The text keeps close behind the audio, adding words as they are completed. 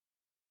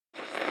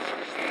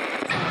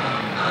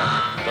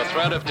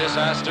threat of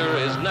disaster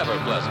is never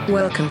pleasant.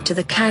 Welcome to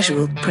the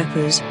Casual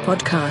Preppers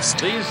Podcast.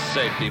 These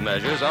safety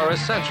measures are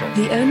essential.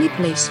 The only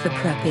place for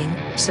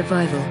prepping,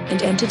 survival,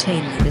 and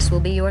entertainment. This will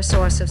be your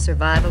source of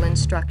survival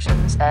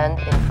instructions and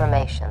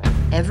information.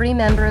 Every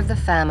member of the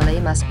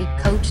family must be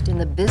coached in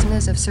the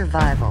business of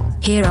survival.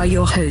 Here are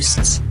your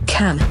hosts,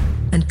 Cam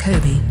and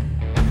Kobe.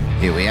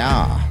 Here we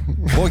are.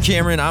 Boy,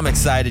 Cameron, I'm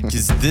excited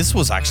because this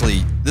was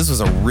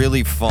a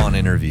really fun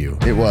interview.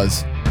 It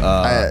was.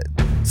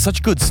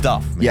 Such good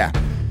stuff. Man. Yeah.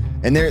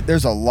 And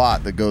there's a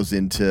lot that goes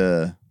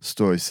into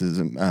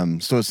stoicism,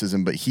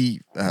 but Brady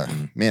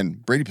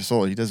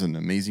Pesola, he does an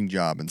amazing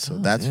job. And so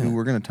that's who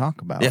we're going to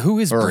talk about. Yeah, who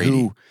is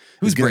Brady?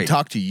 Who's going Brady? to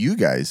talk to you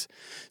guys.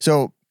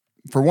 So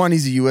for one,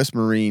 he's a U.S.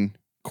 Marine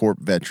Corps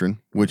veteran,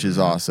 which is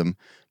awesome,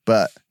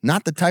 but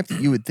not the type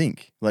that you would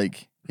think.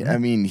 Like, I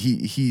mean,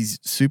 he's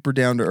super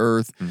down to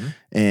earth,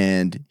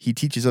 and he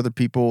teaches other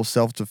people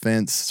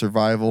self-defense,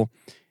 survival.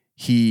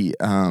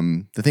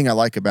 The thing I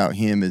like about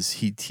him is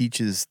he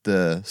teaches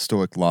the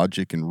stoic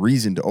logic and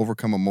reason to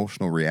overcome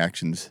emotional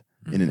reactions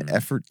in an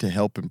effort to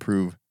help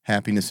improve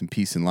happiness and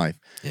peace in life.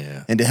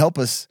 Yeah. And to help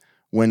us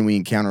when we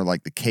encounter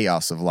like the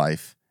chaos of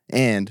life.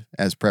 And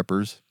as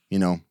preppers,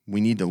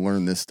 we need to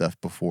learn this stuff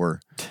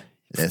before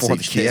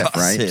SHTF,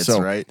 right? Hits,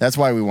 so right? That's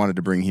why we wanted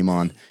to bring him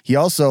on. He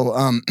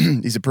also,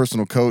 he's a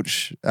personal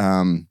coach,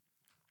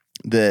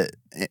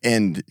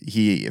 and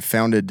he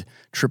founded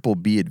Triple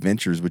B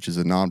Adventures, which is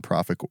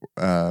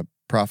a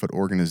profit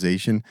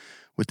organization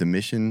with the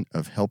mission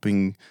of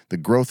helping the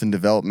growth and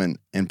development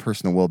and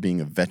personal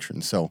well-being of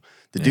veterans. So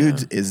the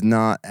dude is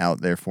not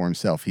out there for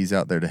himself. He's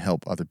out there to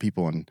help other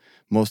people, and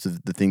most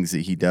of the things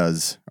that he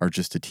does are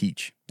just to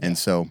teach. And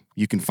so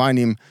you can find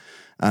him.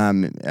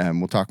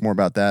 We'll talk more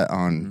about that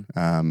on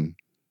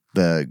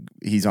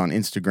he's on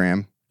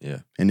Instagram.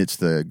 Yeah. And it's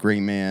the Gray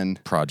Man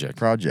Project.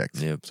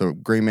 Yep. So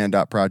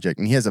grayman.project.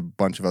 And he has a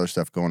bunch of other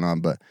stuff going on,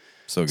 but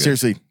so good.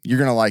 Seriously, you're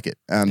going to like it.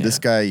 This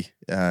guy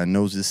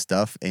knows his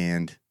stuff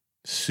and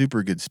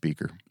super good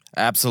speaker.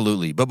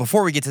 Absolutely. But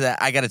before we get to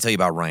that, I got to tell you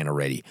about Rhino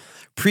Ready.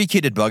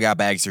 Pre-kitted bug-out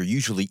bags are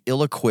usually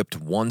ill-equipped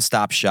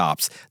one-stop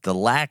shops that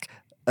lack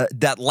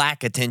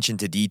attention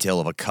to detail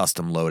of a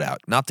custom loadout.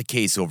 Not the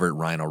case over at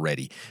Rhino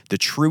Ready, the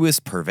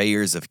truest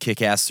purveyors of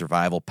kick-ass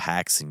survival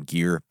packs and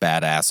gear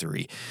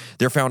badassery.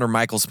 Their founder,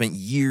 Michael, spent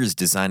years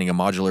designing a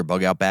modular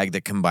bug-out bag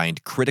that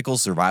combined critical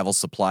survival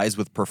supplies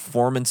with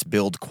performance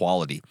build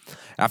quality.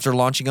 After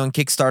launching on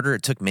Kickstarter,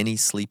 it took many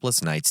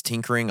sleepless nights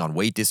tinkering on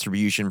weight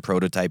distribution,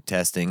 prototype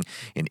testing,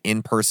 and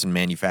in-person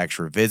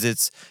manufacturer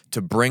visits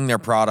to bring their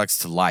products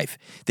to life.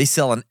 They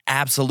sell an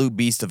absolute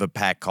beast of a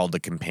pack called the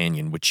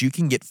Companion, which you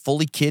can get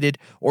fully kitted,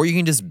 or you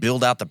can just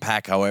build out the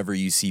pack however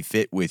you see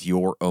fit with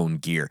your own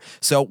gear.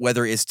 So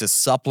whether it's to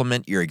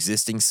supplement your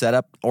existing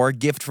setup or a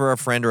gift for a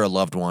friend or a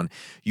loved one,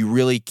 you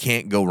really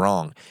can't go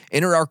wrong.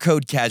 Enter our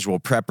code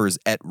CASUALPREPPERS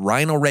at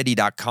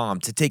rhinoready.com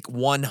to take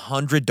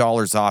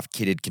 $100 off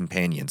kitted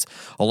companions,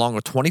 along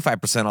with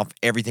 25% off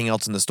everything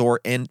else in the store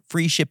and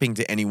free shipping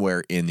to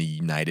anywhere in the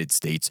United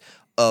States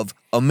of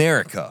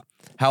America.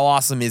 How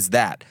awesome is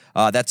that?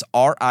 That's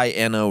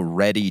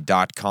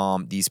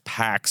rhinoready.com. These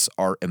packs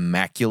are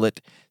immaculate,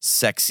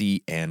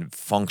 sexy, and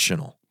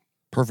functional.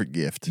 Perfect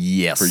gift.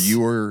 Yes. For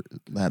you or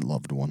that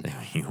loved one.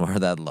 You are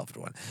that loved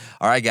one.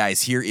 All right,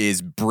 guys, here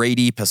is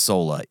Brady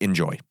Pesola.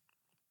 Enjoy.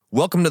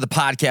 Welcome to the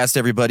podcast,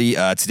 everybody.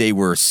 Today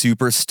we're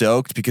super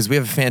stoked because we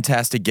have a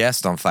fantastic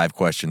guest on 5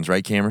 Questions,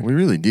 right, Cameron? We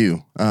really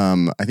do.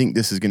 I think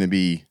this is going to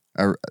be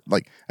a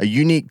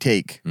unique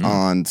take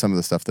on some of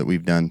the stuff that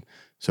we've done.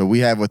 So we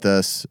have with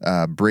us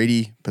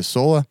Brady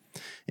Pesola,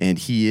 and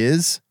he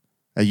is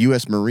a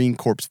U.S. Marine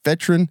Corps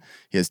veteran.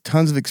 He has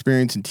tons of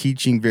experience in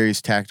teaching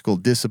various tactical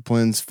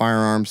disciplines,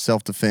 firearms,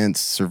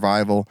 self-defense,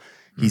 survival.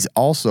 He's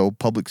also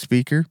public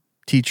speaker,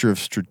 teacher of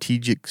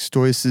strategic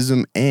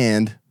stoicism,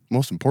 and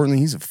most importantly,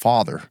 he's a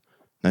father.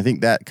 And I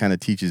think that kind of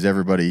teaches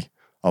everybody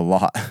a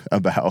lot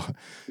about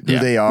who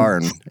they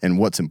are and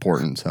what's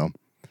important. So,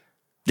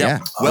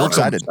 welcome.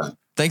 Excited.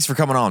 Thanks for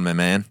coming on, my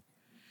man.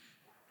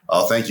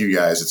 Oh, thank you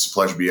guys. It's a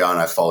pleasure to be on.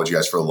 I followed you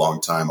guys for a long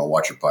time. I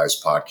watch your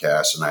guys'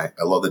 podcast, and I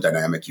love the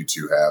dynamic you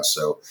two have.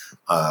 So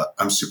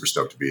I'm super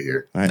stoked to be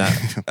here.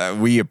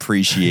 We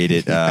appreciate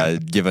it,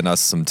 giving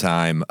us some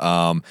time.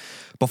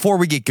 Before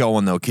we get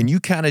going, though, can you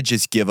kind of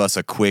just give us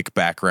a quick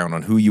background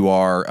on who you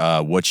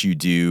are, what you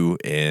do,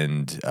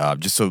 and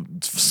just so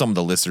some of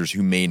the listeners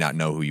who may not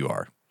know who you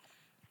are?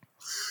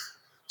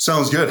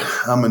 Sounds good.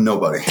 I'm a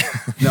nobody.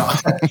 No,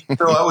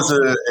 so I was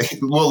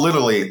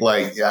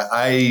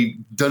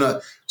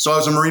so I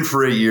was a Marine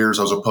for 8 years.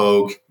 I was a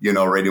pogue,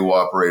 radio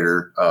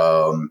operator.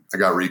 I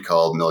got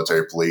recalled,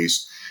 military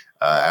police.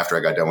 After I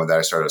got done with that,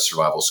 I started a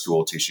survival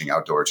school teaching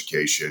outdoor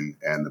education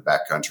in the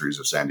backcountries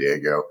of San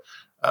Diego.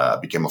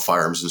 Became a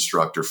firearms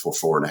instructor for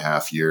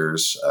 4.5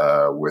 years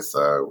with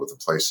a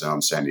place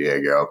in San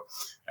Diego.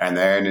 And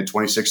then in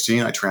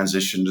 2016, I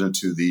transitioned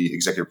into the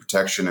executive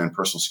protection and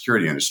personal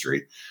security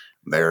industry.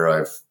 There,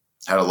 I've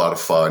had a lot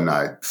of fun.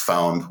 I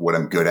found what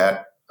I'm good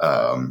at,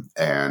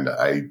 and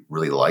I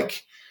really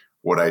like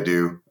what I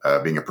do,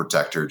 being a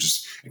protector,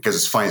 just because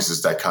it's funny. It's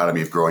this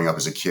dichotomy of growing up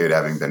as a kid,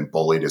 having been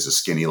bullied as a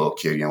skinny little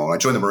kid. You know, when I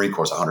joined the Marine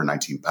Corps, I was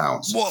 119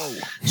 pounds. Whoa.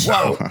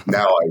 So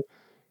now I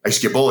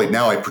used to get bullied.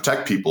 Now I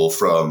protect people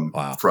from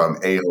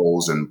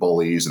a-holes and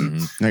bullies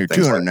and Now you're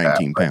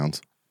 219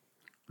 pounds.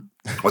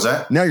 What's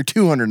that? Now you're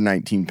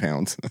 219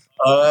 pounds.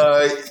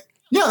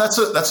 Yeah,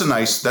 that's a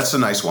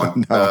nice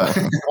one.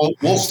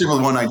 We'll stick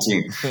with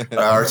 119.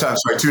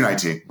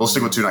 219. We'll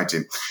stick with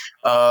 219.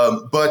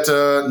 But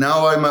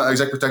now I'm an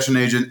exec protection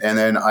agent, and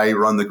then I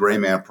run the Gray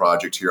Man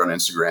Project here on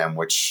Instagram,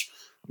 which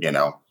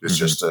is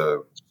just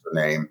a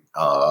name.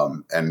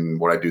 And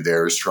what I do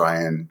there is try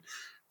and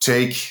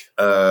take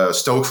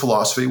Stoic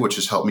philosophy, which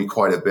has helped me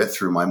quite a bit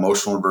through my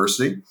emotional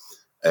adversity,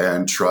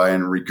 and try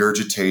and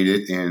regurgitate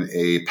it in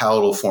a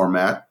palatable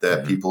format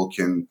that people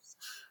can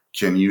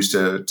use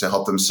to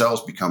help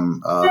themselves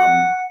become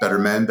better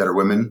men, better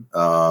women,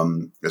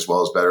 as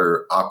well as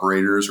better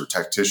operators or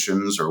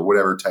tacticians or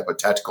whatever type of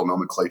tactical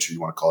nomenclature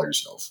you want to call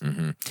yourself.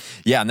 Mm-hmm.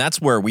 Yeah, and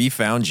that's where we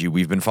found you.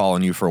 We've been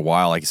following you for a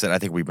while. Like I said, I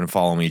think we've been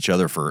following each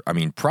other for,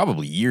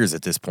 probably years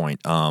at this point.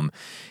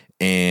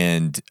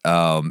 And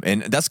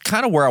that's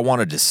kind of where I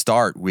wanted to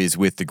start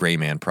with the Gray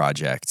Man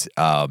Project.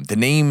 The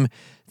name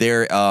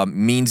there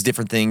means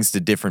different things to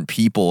different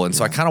people. And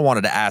so I kind of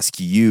wanted to ask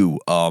you,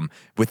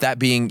 with that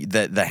being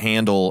the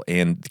handle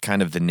and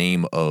kind of the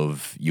name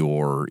of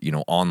your,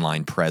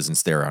 online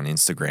presence there on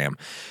Instagram,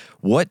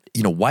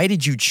 why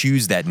did you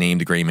choose that name,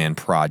 the Gray Man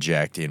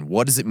Project, and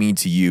what does it mean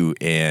to you?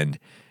 And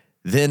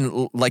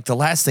then, like, the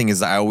last thing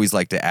is I always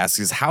like to ask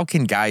is, how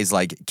can guys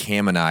like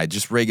Cam and I,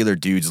 just regular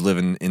dudes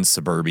living in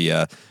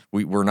suburbia,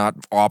 we're not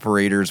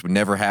operators, we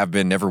never have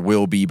been, never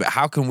will be, but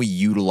how can we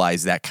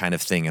utilize that kind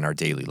of thing in our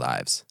daily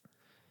lives?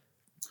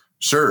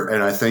 Sure.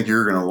 And I think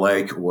you're going to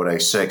like what I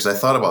say, because I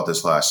thought about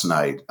this last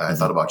night. I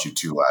thought about you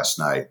too last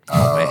night.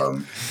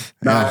 Join.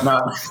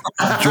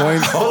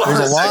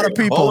 There's a lot of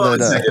people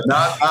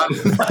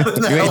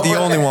that you ain't the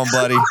only one,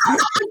 buddy.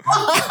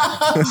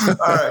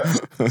 All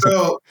right.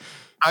 So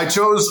I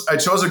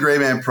chose a Gray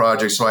Man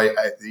Project. So I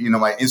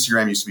my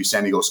Instagram used to be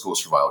San Diego School of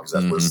Survival, because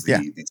that was the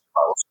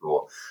survival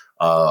school.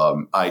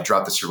 I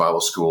dropped the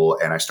survival school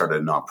and I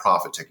started a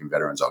nonprofit taking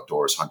veterans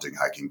outdoors, hunting,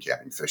 hiking,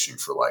 camping, fishing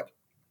for like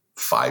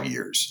 5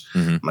 years.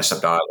 When I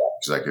stepped out of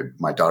that, because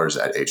my daughter's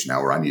at age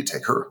now where I need to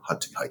take her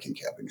hunting, hiking,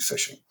 camping,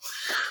 fishing.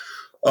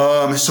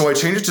 So I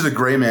changed it to the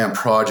Gray Man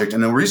Project.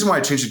 And the reason why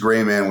I changed to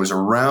Gray Man was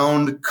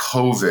around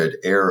COVID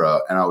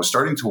era. And I was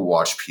starting to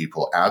watch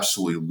people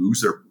absolutely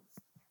lose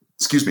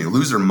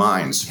their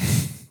minds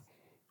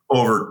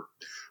over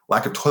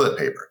lack of toilet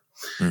paper.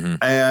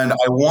 And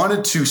I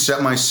wanted to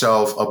set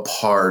myself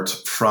apart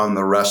from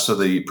the rest of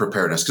the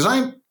preparedness, because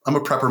I'm a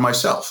prepper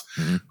myself,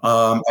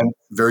 and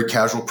very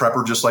casual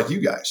prepper, just like you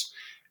guys.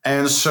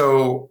 And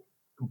so,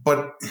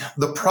 but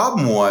the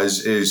problem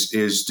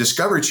is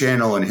Discovery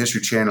Channel and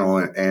History Channel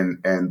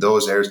and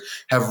those areas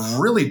have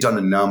really done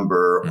a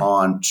number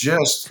on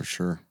just for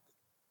sure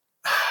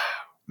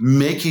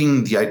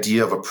making the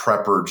idea of a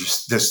prepper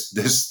just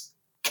this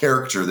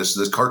character,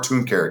 this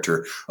cartoon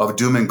character of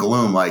doom and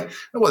gloom. Like,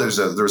 well, there's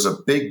a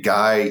big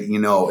guy,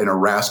 in a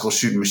rascal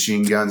shooting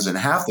machine guns, and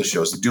half the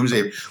shows, the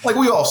doomsday, like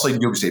we all say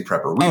doomsday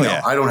prepper. We know.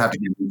 Yeah. I don't have to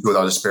get into it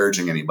without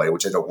disparaging anybody,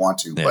 which I don't want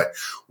to, but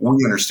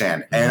we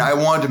understand. And I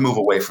wanted to move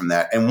away from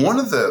that. And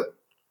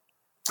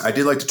I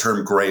did like the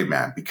term Gray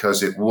Man,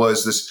 because it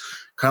was this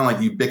kind of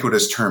like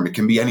ubiquitous term. It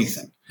can be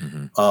anything.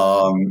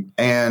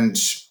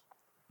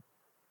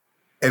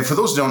 And for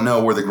those who don't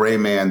know where the Gray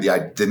Man,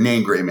 the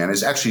name Gray Man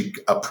is actually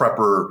a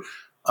prepper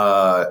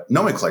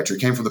nomenclature. It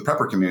came from the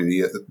prepper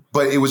community,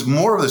 but it was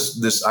more of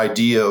this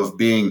idea of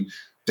being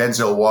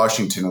Denzel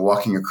Washington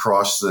walking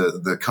across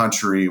the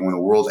country when the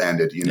world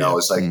ended.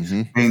 It's like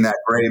being that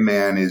Gray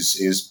Man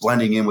is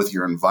blending in with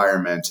your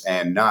environment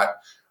and not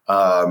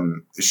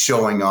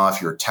showing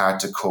off your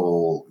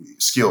tactical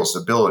skills,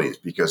 abilities,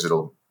 because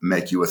it'll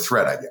make you a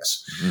threat, I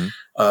guess.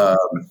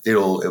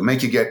 It'll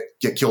make you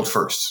get killed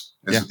first.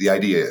 Is what the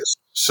idea is.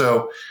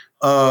 So,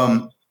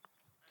 and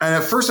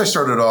at first I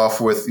started off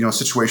with,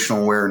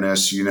 situational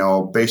awareness,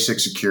 basic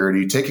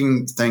security,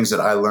 taking things that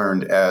I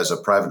learned as a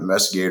private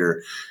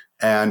investigator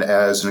and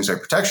as an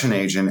exec protection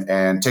agent,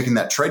 and taking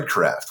that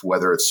tradecraft,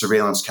 whether it's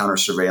surveillance, counter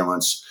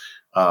surveillance,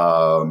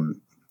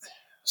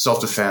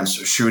 self-defense,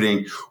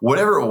 shooting,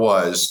 whatever it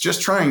was,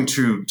 just trying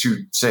to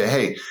say,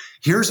 hey,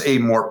 here's a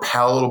more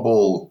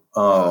palatable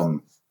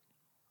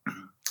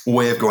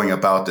way of going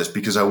about this,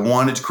 because I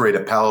wanted to create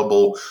a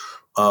palatable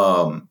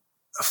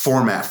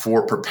format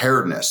for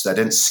preparedness that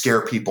didn't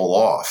scare people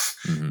off,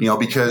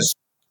 because,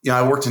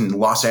 I worked in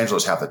Los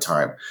Angeles half the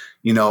time,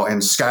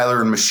 and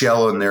Skylar and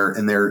Michelle in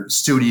their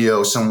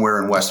studio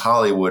somewhere in West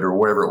Hollywood or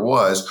wherever it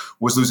was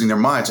losing their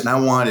minds. And I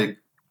wanted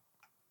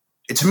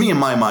it, to me, in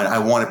my mind, I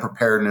wanted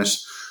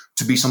preparedness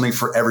to be something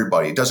for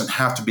everybody. It doesn't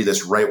have to be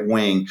this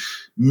right-wing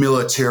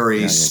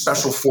military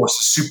special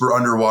forces, super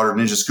underwater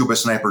ninja scuba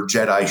sniper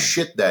Jedi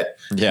shit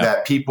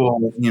that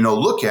people,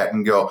 look at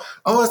and go,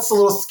 oh, that's a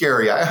little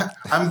scary.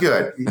 I'm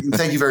good.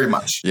 Thank you very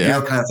much. Kind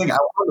of thing. I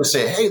wanted to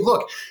say, hey,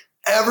 look,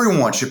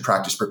 everyone should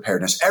practice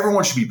preparedness.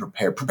 Everyone should be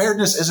prepared.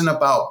 Preparedness isn't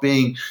about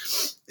being,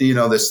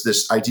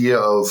 this idea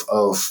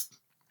of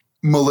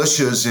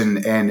militias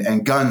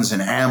and guns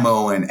and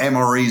ammo and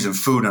MREs and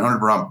food and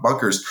underground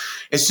bunkers.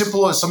 As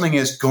simple as something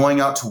as going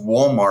out to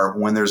Walmart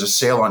when there's a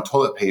sale on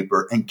toilet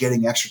paper and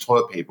getting extra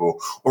toilet paper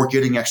or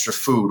getting extra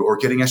food or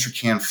getting extra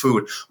canned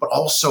food, but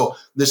also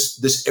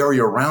this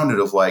area around it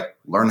of like,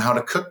 learn how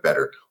to cook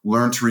better,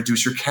 learn to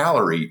reduce your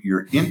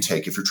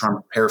intake if you're trying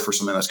to prepare for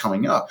something that's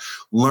coming up,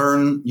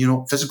 learn,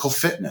 physical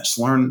fitness,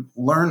 learn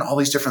all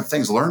these different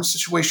things, learn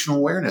situational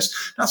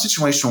awareness, not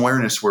situational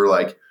awareness where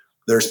like,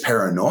 there's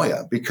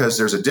paranoia, because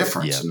there's a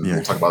difference, and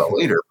we'll talk about it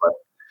later. But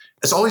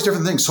it's all these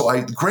different things. So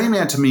the Gray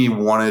Man to me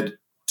wanted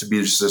to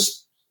be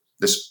just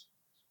this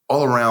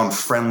all around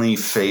friendly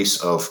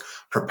face of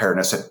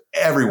preparedness that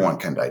everyone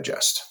can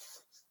digest.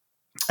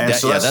 And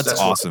that's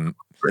awesome.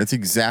 That's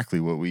exactly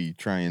what we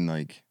try and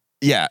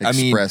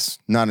express,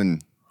 not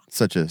in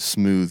such a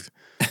smooth,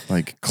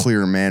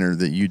 clear manner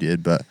that you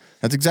did, but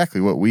that's exactly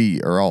what we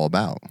are all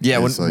about. Yeah,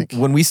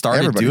 when we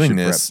started doing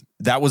this,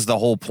 that was the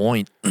whole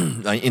point.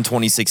 In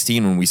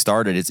 2016, when we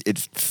started, it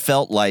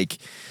felt like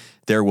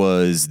there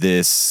was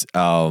this,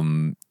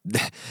 there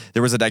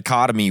was a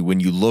dichotomy when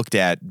you looked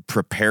at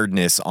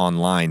preparedness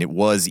online. It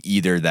was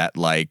either that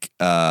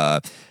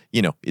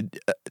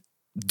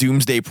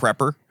doomsday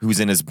prepper who's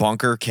in his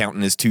bunker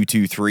counting his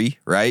 223,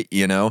 right?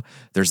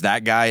 There's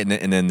that guy,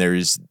 and then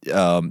there's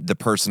the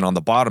person on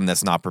the bottom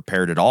that's not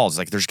prepared at all. It's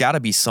like there's got to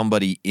be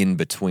somebody in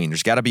between.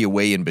 There's got to be a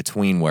way in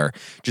between where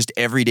just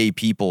everyday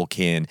people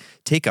can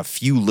take a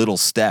few little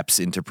steps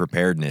into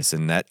preparedness,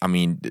 and that,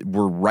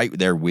 we're right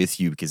there with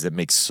you because it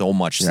makes so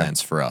much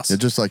sense for us. Yeah,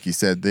 just like you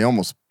said, they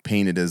almost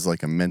paint it as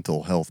like a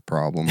mental health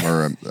problem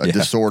or a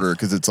disorder,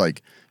 because it's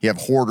like you have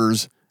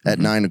hoarders at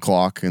 9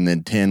 o'clock, and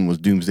then 10 was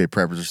doomsday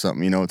preppers or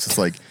something. It's just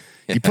like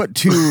you put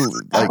two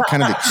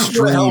kind of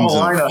extremes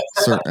of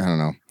certain, I don't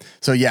know.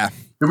 So yeah,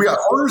 we got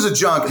hoarders of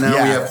junk. Now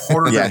we have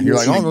hoarders. Yeah, you're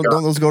like,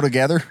 don't those go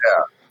together?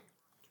 Yeah,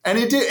 and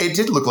it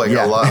did look like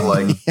a lot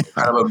like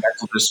kind of a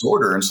mental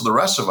disorder. And so the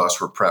rest of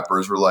us were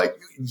preppers. We're like,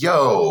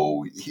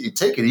 yo,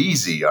 take it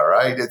easy, all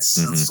right? Let's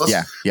tone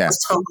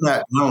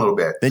that down a little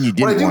bit. Then you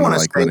didn't want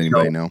to let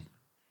anybody know.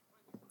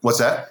 What's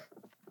that?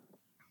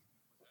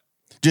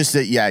 Just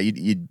that,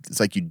 it's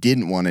like you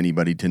didn't want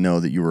anybody to know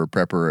that you were a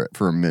prepper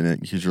for a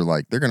minute, because you're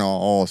like, they're going to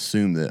all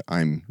assume that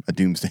I'm a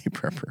doomsday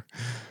prepper.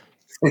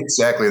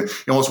 Exactly. You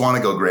almost want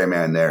to go Gray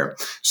Man there.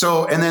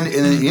 So, and then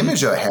in the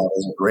image I have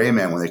as a Gray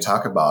Man, when they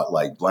talk about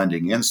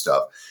blending in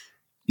stuff,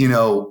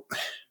 look,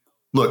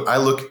 I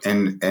look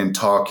and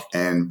talk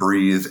and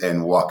breathe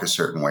and walk a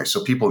certain way.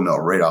 So people know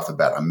right off the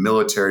bat, I'm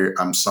military.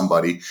 I'm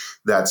somebody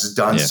that's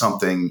done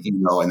something,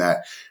 and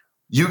that.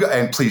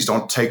 And please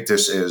don't take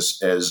this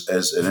as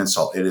an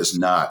insult. It is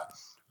not.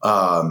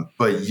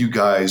 But you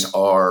guys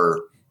are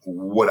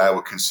what I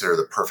would consider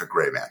the perfect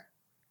Gray Man.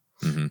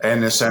 Mm-hmm. And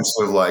in the sense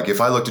of if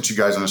I looked at you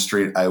guys on the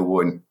street, I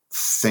wouldn't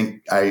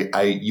think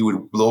you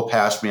would blow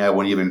past me. I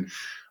wouldn't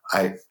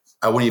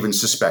even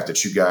suspect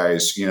that you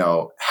guys,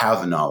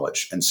 have the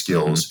knowledge and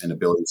skills and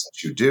abilities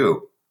that you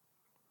do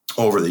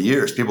over the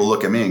years. People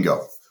look at me and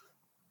go,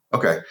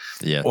 okay.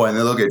 Yeah. Oh, and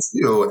they look at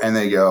you and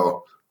they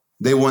go,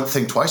 they wouldn't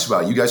think twice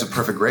about it. You guys are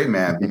perfect Gray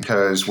Man,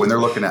 because when they're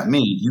looking at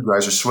me, you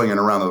guys are swinging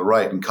around to the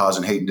right and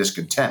causing hate and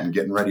discontent and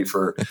getting ready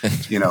for,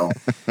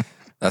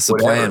 That's the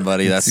plan,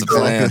 buddy. That's the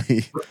plan.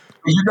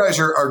 You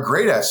guys are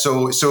great at.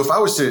 So if I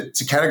was to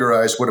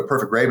categorize what a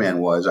perfect Gray Man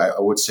was, I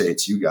would say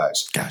it's you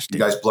guys. Gosh, you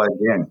guys blend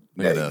in.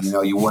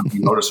 You wouldn't be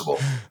noticeable.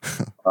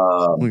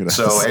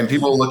 And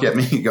people look at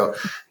me and go,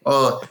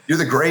 "Oh, you're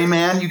the Gray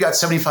Man. You got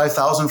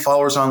 75,000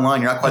 followers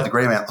online. You're not quite the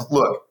Gray Man."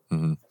 Look.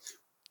 Mm-hmm.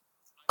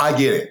 I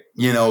get it,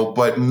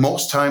 but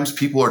most times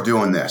people are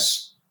doing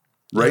this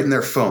right in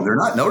their phone. They're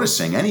not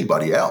noticing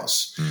anybody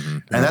else. Mm-hmm.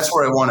 And that's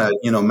where I want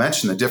to,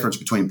 mention the difference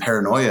between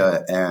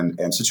paranoia and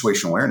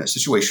situational awareness.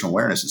 Situational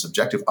awareness is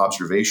objective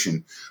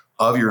observation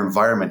of your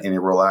environment in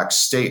a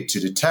relaxed state to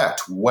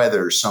detect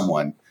whether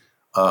someone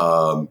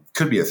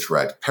could be a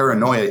threat.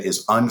 Paranoia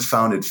is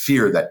unfounded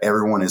fear that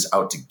everyone is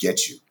out to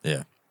get you.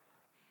 Yeah.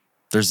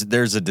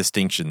 There's a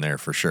distinction there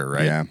for sure,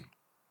 right? Yeah.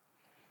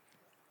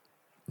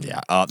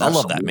 Yeah, I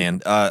love that,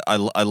 man. I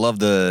love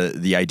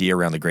the idea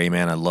around the Gray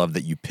Man. I love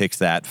that you picked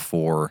that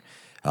for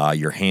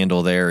your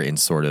handle there, and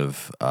sort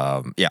of,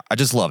 I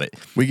just love it.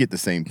 We get the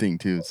same thing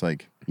too. It's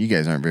like you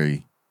guys aren't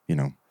very,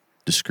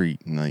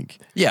 discreet and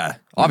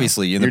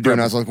obviously you're doing.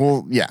 I was like,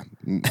 well,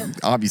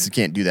 obviously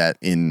can't do that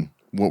in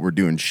what we're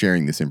doing,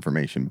 sharing this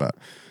information. But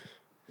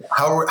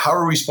how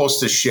are we supposed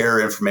to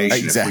share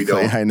information if we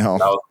don't? I know.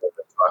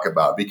 Talk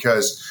about,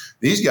 because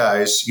these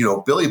guys,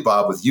 Billy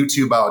Bob with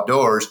YouTube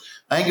Outdoors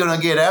ain't going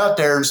to get out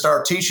there and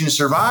start teaching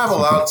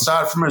survival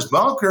outside from his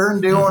bunker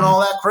and doing all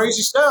that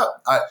crazy stuff.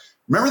 I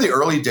remember the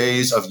early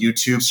days of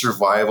YouTube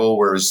survival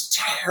where it was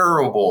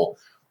terrible,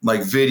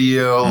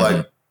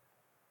 video.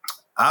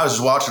 I was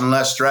watching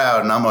Les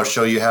Stroud, and I'm going to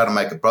show you how to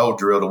make a bow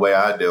drill the way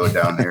I do it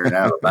down here in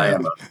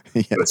Alabama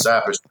with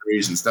cypress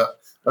trees and stuff.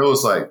 It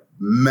was like,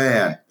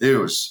 man, it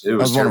was That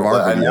was one of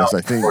terrible. our And now videos,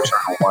 I think. we're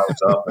trying to wise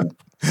up and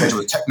catch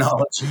with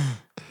technology.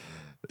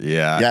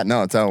 Yeah,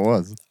 no, it's how it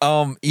was.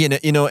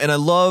 And I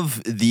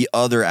love the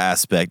other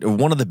aspect.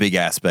 One of the big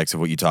aspects of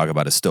what you talk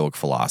about is Stoic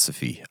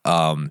philosophy.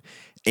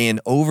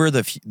 And over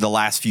the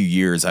last few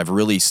years, I've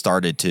really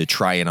started to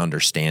try and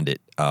understand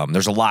it.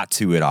 There's a lot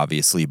to it,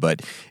 obviously,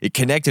 but it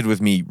connected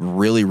with me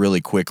really,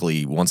 really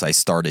quickly once I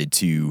started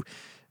to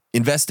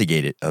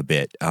investigate it a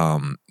bit.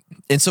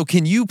 And so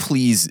can you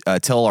please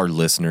tell our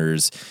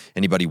listeners,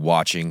 anybody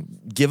watching,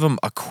 give them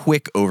a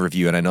quick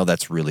overview? And I know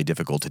that's really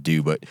difficult to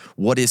do, but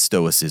what is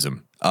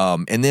Stoicism?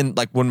 And then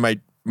when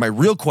my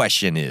real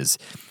question is,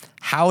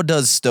 how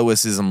does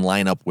Stoicism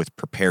line up with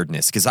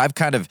preparedness? Because I've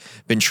kind of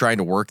been trying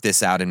to work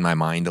this out in my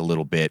mind a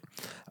little bit.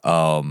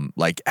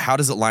 How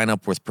does it line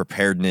up with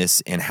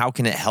preparedness, and how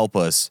can it help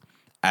us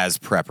as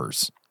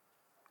preppers?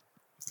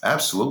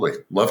 Absolutely.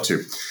 Love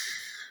to.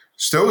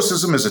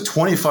 Stoicism is a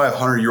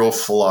 2,500-year-old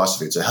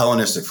philosophy. It's a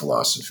Hellenistic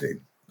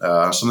philosophy.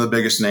 Some of the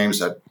biggest names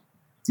that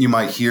you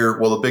might hear,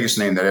 well, the biggest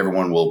name that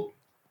everyone will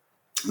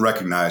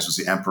recognize was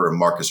the Emperor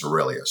Marcus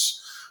Aurelius,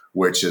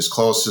 which is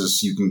close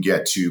as you can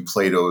get to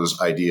Plato's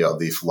idea of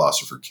the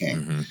philosopher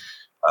king.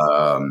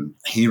 Mm-hmm.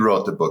 He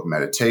wrote the book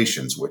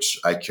Meditations, which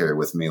I carry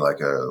with me like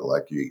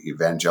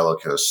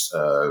Evangelicus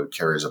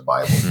carries a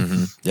Bible.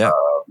 Mm-hmm. Yeah.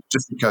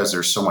 Just because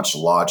there's so much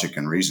logic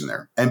and reason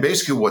there. And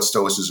basically what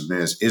Stoicism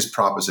is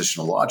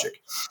propositional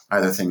logic.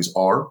 Either things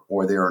are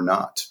or they are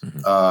not.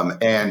 Mm-hmm.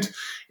 And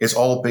it's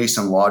all based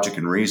on logic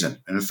and reason.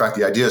 And in fact,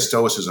 the idea of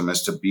Stoicism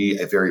is to be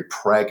a very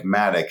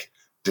pragmatic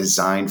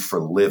design for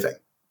living.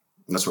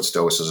 And that's what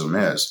Stoicism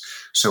is.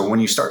 So when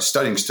you start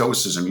studying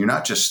Stoicism, you're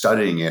not just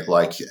studying it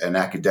like an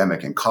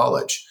academic in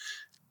college.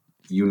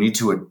 You need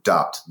to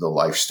adopt the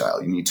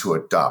lifestyle. You need to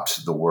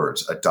adopt the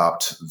words,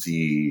 adopt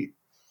the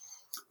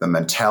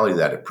mentality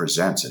that it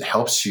presents. It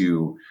helps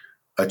you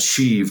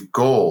achieve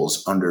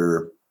goals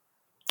under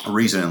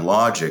reason and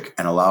logic,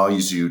 and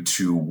allows you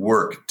to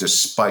work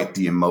despite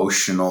the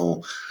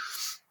emotional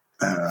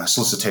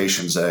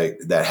solicitations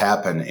that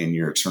happen in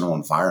your external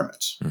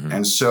environment. Mm-hmm.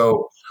 And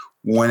so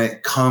when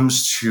it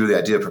comes to the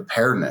idea of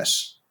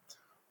preparedness,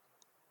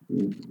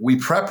 we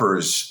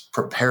preppers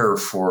prepare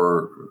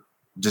for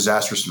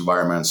disastrous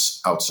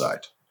environments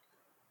outside.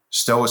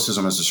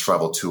 Stoicism is a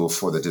survival tool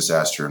for the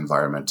disaster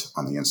environment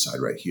on the inside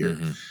right here.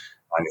 Mm-hmm.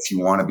 And if you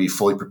want to be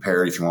fully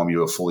prepared, if you want to be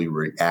able to fully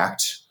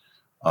react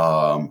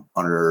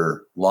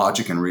under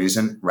logic and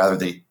reason rather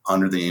than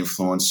under the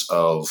influence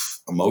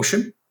of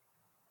emotion,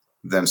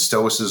 then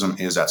Stoicism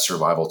is that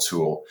survival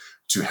tool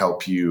to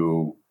help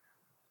you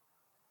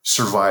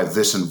survive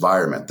this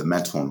environment, the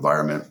mental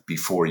environment,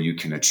 before you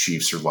can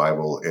achieve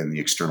survival in the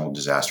external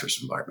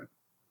disastrous environment.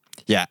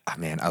 Yeah,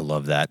 man, I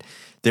love that.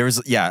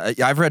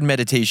 I've read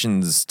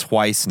Meditations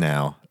twice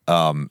now,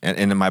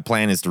 and my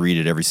plan is to read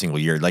it every single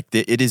year.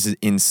 It is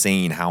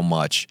insane how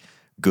much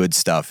good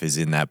stuff is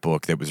in that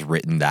book that was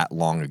written that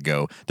long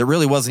ago that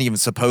really wasn't even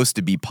supposed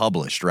to be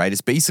published, right? It's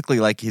basically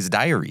like his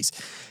diaries.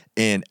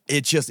 And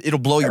it'll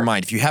blow your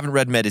mind. If you haven't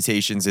read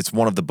Meditations, it's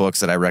one of the books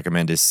that I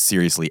recommend to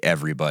seriously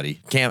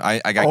everybody.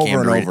 I got over Cam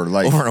and to read over,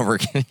 it over and over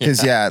again.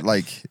 Because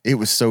it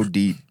was so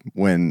deep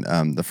when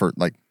the first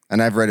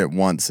and I've read it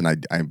once, and I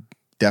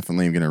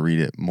definitely am going to read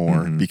it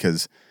more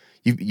because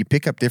you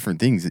pick up different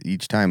things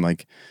each time.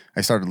 Like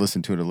I started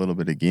listening to it a little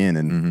bit again,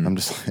 and I'm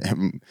just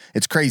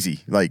it's crazy.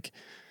 Like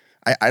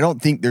I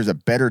don't think there's a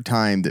better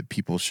time that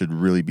people should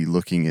really be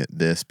looking at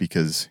this,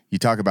 because you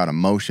talk about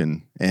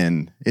emotion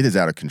and it is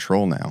out of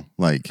control now.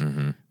 Like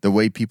the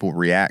way people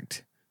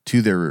react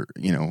to their,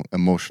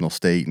 emotional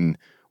state and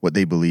what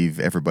they believe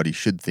everybody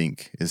should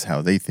think is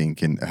how they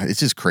think. And it's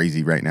just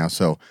crazy right now.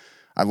 So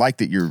I like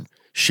that you're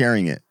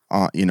sharing it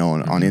on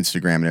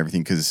Instagram and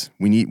everything, because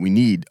we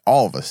need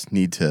all of us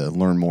need to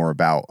learn more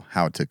about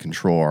how to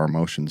control our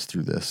emotions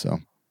through this. So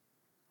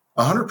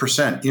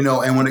 100%,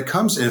 and when it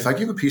comes, if I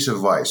give a piece of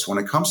advice, when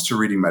it comes to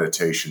reading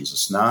Meditations,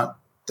 it's not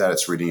that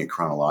it's reading it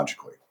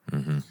chronologically.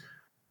 Mm-hmm.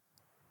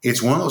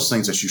 It's one of those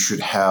things that you should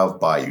have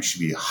you should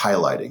be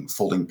highlighting,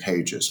 folding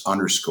pages,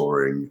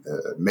 underscoring,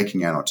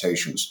 making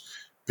annotations,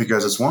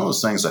 because it's one of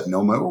those things that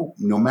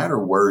no matter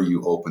where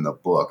you open the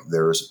book,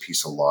 there is a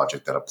piece of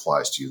logic that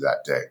applies to you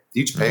that day.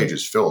 Each page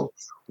is filled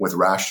with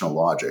rational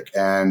logic.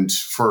 And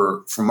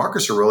for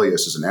Marcus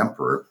Aurelius as an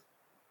emperor,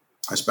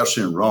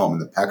 especially in Rome, in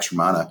the Pax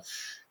Romana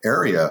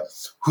area,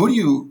 who do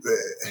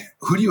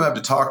you have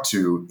to talk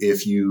to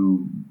if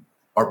you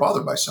are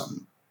bothered by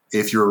something?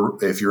 If you're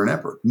an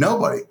emperor,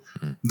 nobody.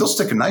 They'll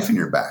stick a knife in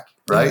your back,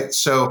 right? Yeah.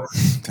 So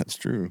that's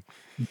true.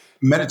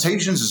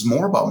 Meditations is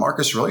more about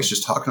Marcus Aurelius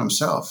just talking to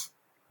himself.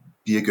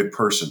 Be a good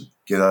person.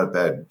 Get out of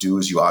bed. Do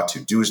as you ought to.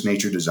 Do as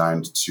nature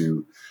designed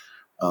to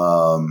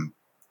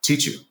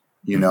teach you.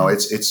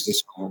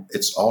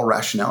 It's all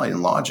rationality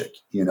and logic.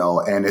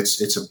 And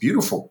it's a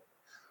beautiful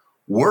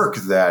work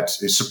that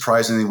is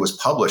surprisingly was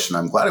published, and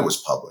I'm glad it was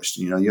published.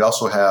 You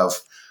also have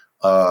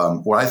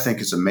what I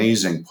think is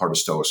amazing part of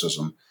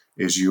Stoicism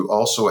is you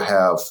also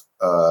have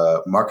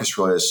Marcus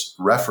Aurelius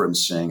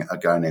referencing a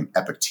guy named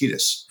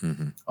Epictetus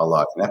a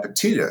lot. And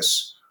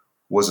Epictetus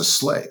was a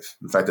slave.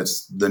 In fact,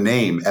 that's the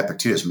name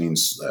Epictetus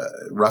means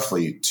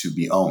roughly to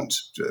be owned,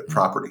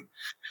 property.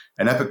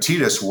 And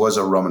Epictetus was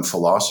a Roman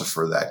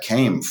philosopher that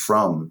came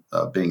from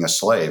being a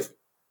slave.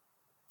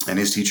 And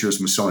his teacher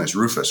was Musonius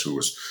Rufus, who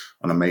was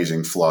an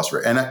amazing philosopher.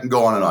 And I can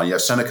go on and on. You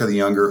have Seneca the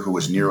Younger, who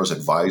was Nero's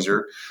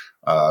advisor,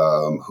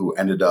 who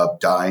ended up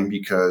dying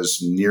because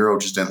Nero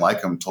just didn't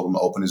like him, told him to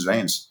open his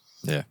veins.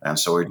 Yeah. And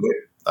so he did.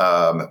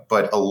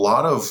 But a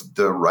lot of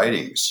the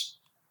writings,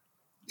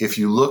 if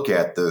you look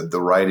at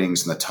the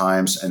writings and the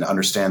times and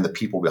understand the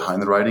people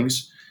behind the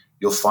writings,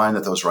 you'll find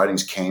that those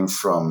writings came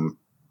from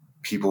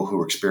people who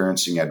were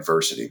experiencing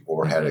adversity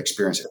or had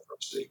experienced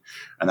adversity.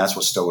 And that's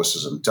what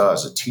Stoicism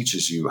does. It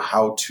teaches you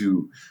how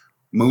to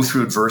move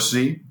through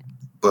adversity,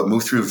 but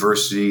move through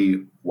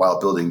adversity while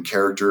building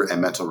character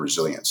and mental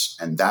resilience.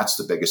 And that's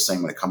the biggest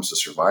thing when it comes to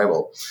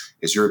survival,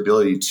 is your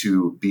ability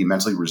to be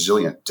mentally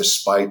resilient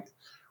despite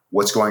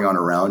what's going on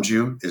around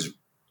you,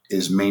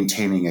 is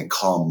maintaining a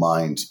calm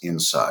mind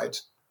inside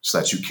so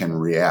that you can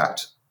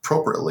react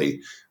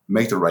appropriately,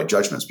 make the right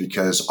judgments,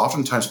 because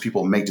oftentimes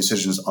people make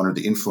decisions under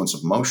the influence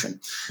of emotion.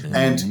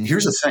 And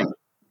here's the thing.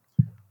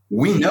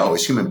 We know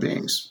as human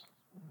beings,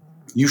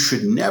 you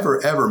should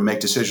never, ever make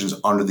decisions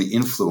under the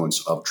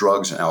influence of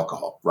drugs and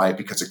alcohol, right?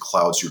 Because it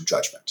clouds your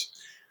judgment.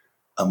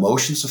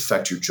 Emotions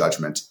affect your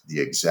judgment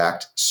the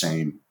exact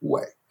same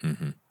way.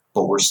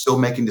 But we're still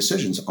making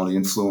decisions under the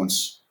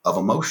influence of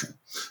emotion,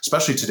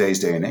 especially today's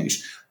day and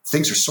age.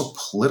 Things are so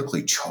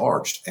politically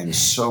charged and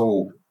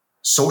so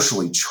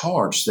socially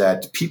charged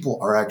that people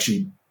are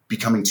actually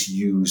becoming to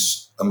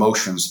use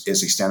emotions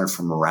as a standard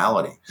for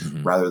morality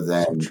rather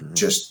than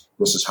just,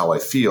 this is how I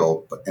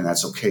feel, and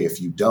that's okay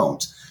if you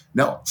don't.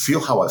 No,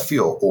 feel how I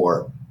feel,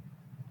 or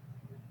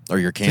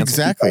you're canceled.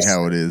 Exactly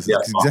how it is. Yeah,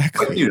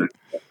 Exactly.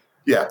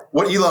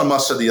 What Elon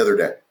Musk said the other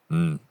day.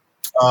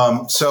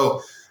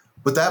 So,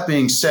 with that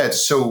being said,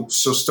 so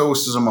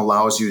Stoicism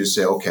allows you to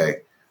say, okay,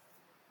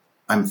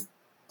 I'm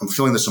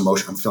feeling this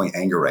emotion. I'm feeling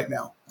anger right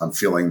now. I'm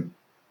feeling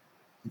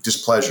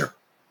displeasure.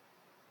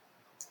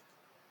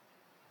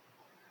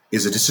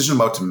 Is a decision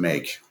I'm about to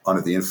make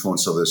under the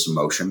influence of this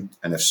emotion?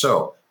 And if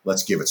so,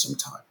 let's give it some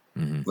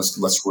time.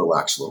 Let's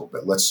relax a little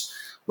bit.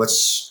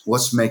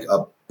 Let's make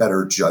a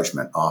better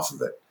judgment off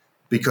of it.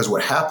 Because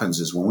what happens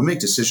is when we make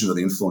decisions under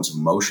the influence of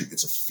emotion,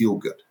 it's a feel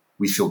good.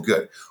 We feel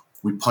good.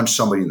 We punch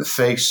somebody in the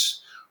face.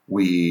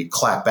 We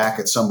clap back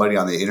at somebody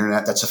on the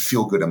internet. That's a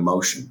feel good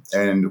emotion.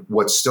 And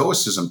what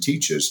Stoicism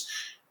teaches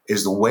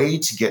is the way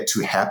to get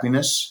to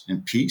happiness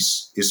and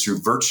peace is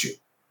through virtue,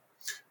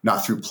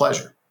 not through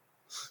pleasure.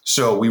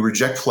 So we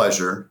reject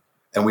pleasure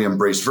and we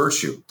embrace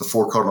virtue, the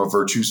four cardinal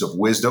virtues of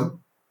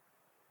wisdom,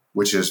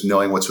 which is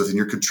knowing what's within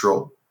your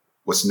control,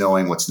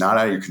 knowing what's not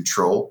out of your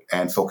control,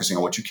 and focusing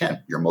on what you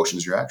can, your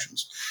emotions, your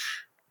actions.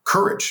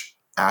 Courage,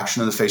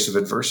 action in the face of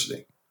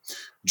adversity.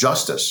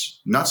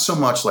 Justice, not so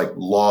much like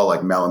law,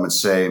 like malum in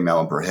se,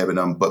 malum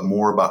prohibitum, but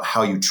more about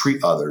how you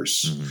treat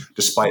others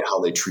despite how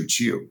they treat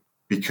you.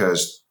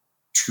 Because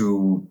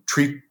to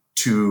treat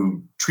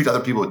other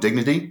people with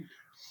dignity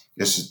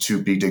is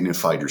to be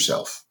dignified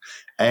yourself.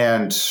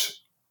 And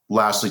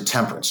lastly,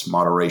 temperance,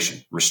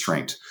 moderation,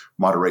 restraint,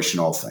 moderation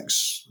in all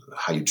things,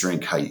 how you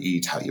drink, how you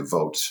eat, how you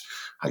vote,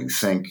 how you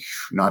think,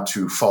 not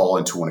to fall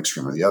into one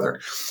extreme or the other.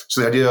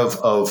 So the idea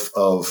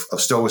of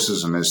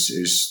Stoicism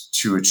is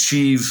to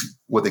achieve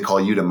what they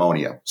call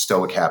eudaimonia,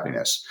 stoic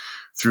happiness,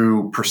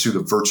 through pursuit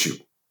of virtue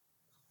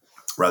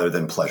rather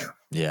than pleasure.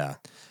 Yeah.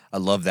 I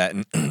love that.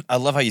 And I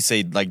love how you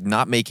say, like,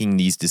 not making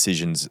these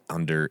decisions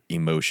under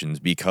emotions,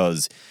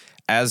 because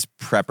as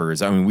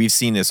preppers, I mean, we've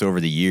seen this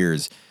over the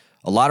years.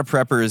 A lot of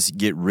preppers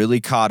get really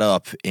caught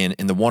up in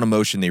the one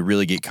emotion they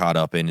really get caught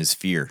up in is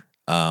fear.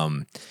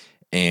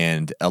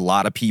 And a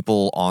lot of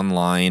people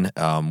online,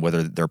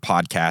 whether they're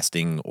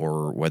podcasting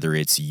or whether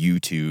it's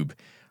YouTube,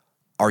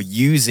 are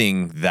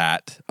using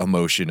that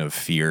emotion of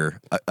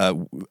fear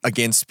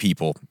against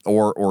people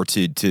or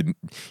to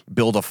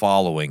build a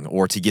following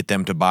or to get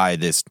them to buy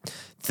this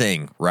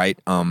thing, right?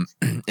 And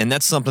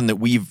that's something that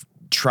we've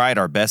tried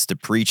our best to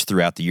preach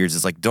throughout the years.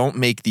 Is like, don't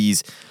make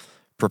these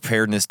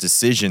preparedness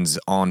decisions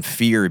on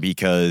fear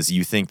because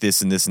you think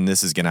this and this and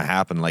this is going to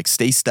happen. Like,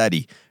 stay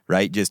steady,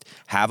 right? Just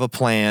have a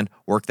plan,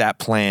 work that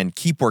plan,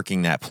 keep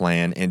working that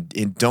plan,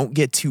 and don't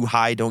get too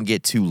high, don't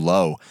get too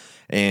low.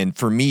 And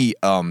for me,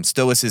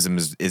 Stoicism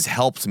has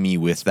helped me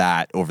with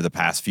that over the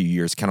past few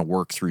years, kind of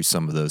work through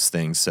some of those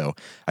things. So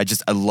I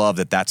love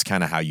that that's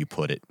kind of how you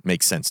put it.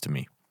 Makes sense to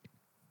me.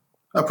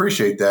 I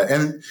appreciate that.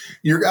 And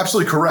you're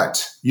absolutely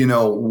correct. You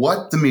know,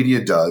 what the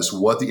media does,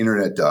 what the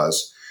internet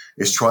does,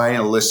 is try and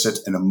elicit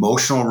an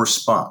emotional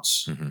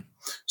response.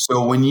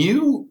 So when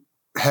you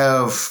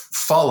have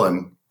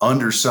fallen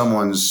under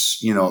someone's,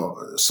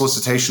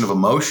 solicitation of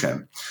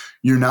emotion,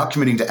 you're now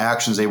committing to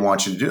actions they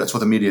want you to do. That's what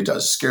the media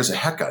does. It scares the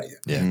heck out of you.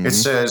 Yeah. It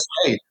says,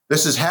 hey,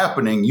 this is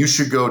happening. You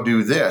should go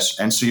do this.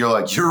 And so you're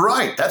like, you're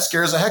right. That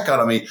scares the heck out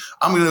of me.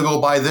 I'm going to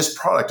go buy this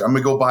product. I'm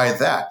going to go buy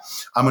that.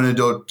 I'm going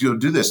to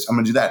do this. I'm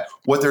going to do that.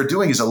 What they're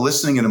doing is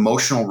eliciting an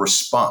emotional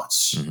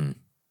response. Mm-hmm.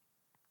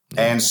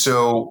 And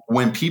so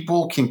when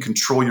people can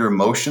control your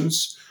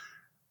emotions,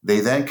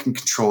 they then can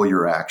control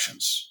your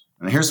actions.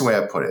 And here's the way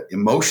I put it.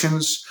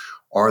 Emotions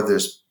are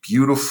this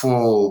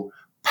beautiful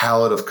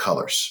palette of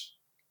colors.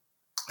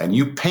 And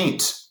you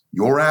paint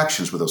your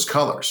actions with those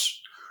colors.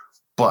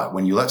 But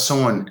when you let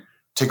someone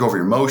take over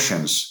your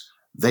emotions,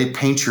 they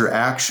paint your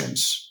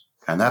actions.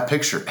 And that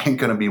picture ain't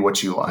going to be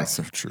what you like. That's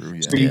so true.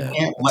 Yeah. So you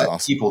can't let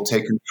awesome. people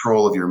take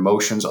control of your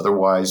emotions.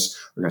 Otherwise,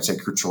 they're going to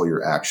take control of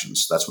your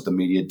actions. That's what the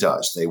media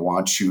does. They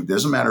want you. It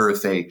doesn't matter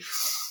if it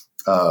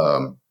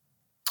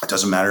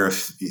doesn't matter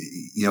if,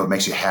 it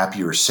makes you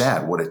happy or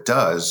sad. What it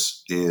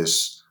does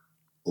is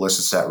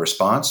elicits that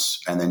response.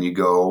 And then you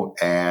go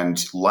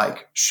and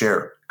like,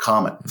 share,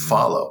 comment,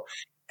 follow.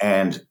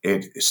 And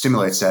it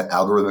stimulates that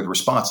algorithmic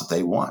response that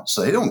they want.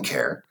 So they don't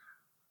care.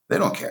 They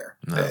don't care.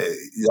 No.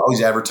 All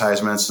these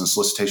advertisements and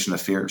solicitation of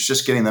fear, it's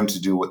just getting them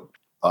to do what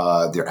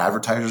their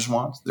advertisers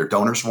want, their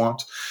donors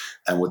want,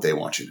 and what they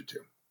want you to do.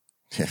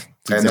 Yeah,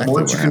 and the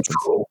more exactly that you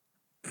control,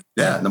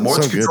 the more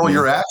that you control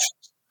your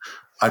actions,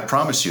 I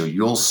promise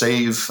you'll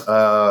save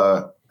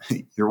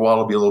your wallet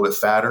will be a little bit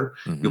fatter.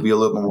 Mm-hmm. You'll be a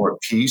little bit more at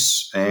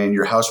peace, and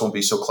your house won't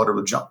be so cluttered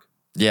with junk.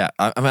 Yeah,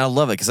 I mean, I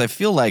love it because I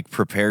feel like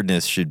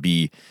preparedness should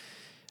be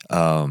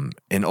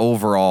an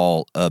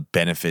overall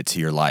benefit to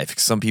your life.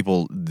 Some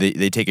people,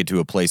 they take it to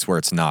a place where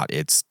it's not.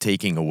 It's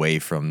taking away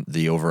from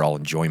the overall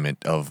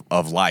enjoyment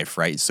of life,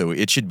 right? So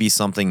it should be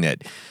something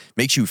that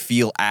makes you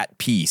feel at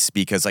peace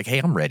because, like, hey,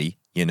 I'm ready.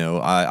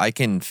 I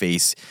can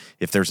face,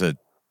 if there's a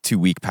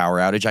 2-week power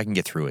outage, I can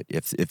get through it.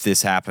 If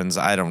this happens,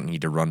 I don't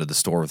need to run to the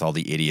store with all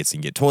the idiots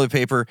and get toilet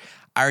paper.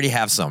 I already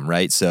have some,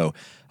 right? So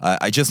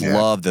I just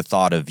love the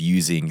thought of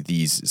using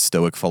these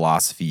Stoic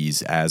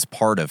philosophies as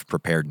part of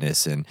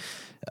preparedness. And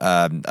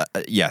I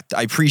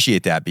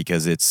appreciate that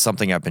because it's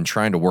something I've been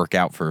trying to work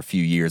out for a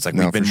few years. Like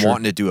we've been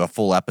wanting to do a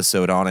full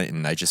episode on it,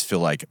 and I just feel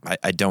like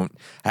I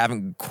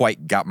haven't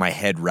quite got my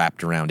head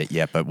wrapped around it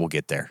yet, but we'll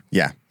get there.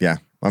 Yeah.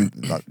 I'm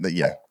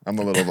a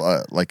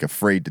little like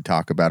afraid to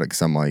talk about it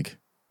because I'm like,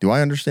 do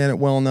I understand it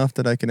well enough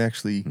that I can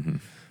actually? Mm-hmm.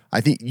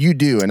 I think you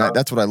do, and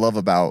that's what I love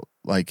about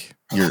like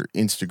your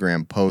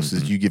Instagram posts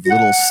is you give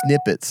little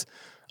snippets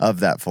of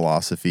that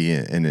philosophy,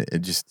 and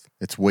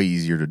it's way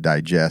easier to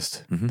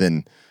digest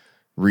than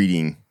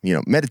reading.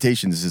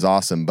 Meditations is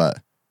awesome, but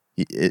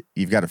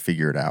you've got to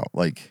figure it out,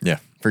 like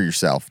for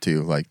yourself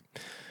too, like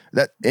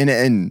that.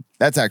 And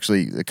that's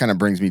actually, it kind of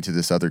brings me to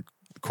this other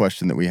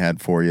question that we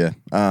had for you.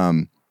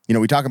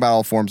 We talk about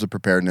all forms of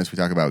preparedness. We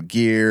talk about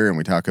gear and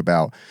we talk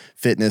about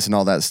fitness and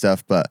all that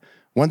stuff. But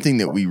one thing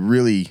that we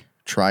really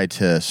try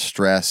to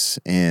stress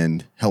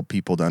and help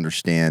people to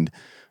understand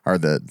are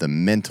the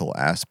mental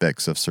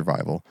aspects of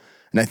survival.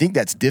 And I think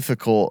that's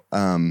difficult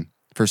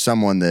for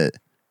someone that,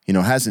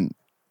 hasn't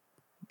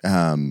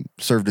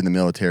served in the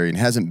military and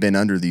hasn't been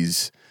under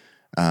these,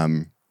 a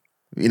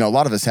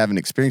lot of us haven't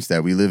experienced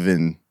that. We live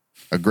in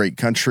a great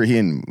country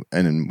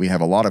and we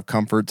have a lot of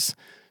comforts.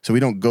 So we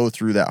don't go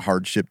through that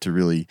hardship to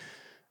really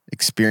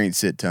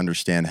experience it, to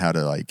understand how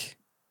to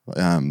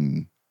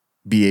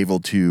be able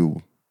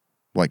to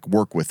like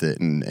work with it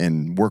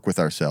and work with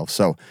ourselves.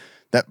 So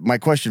that my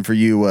question for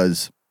you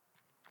was,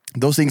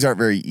 those things aren't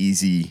very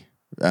easy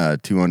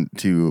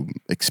to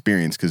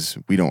experience because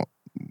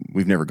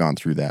we've never gone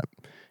through that.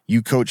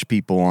 You coach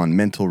people on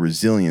mental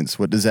resilience.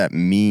 What does that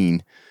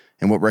mean?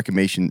 And what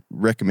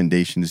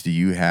recommendations do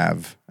you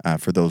have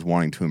for those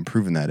wanting to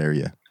improve in that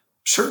area?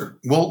 Sure.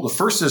 Well, the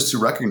first is to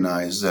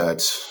recognize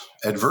that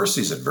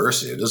adversity is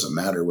adversity. It doesn't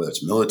matter whether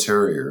it's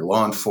military or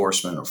law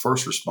enforcement or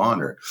first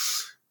responder.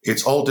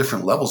 It's all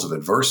different levels of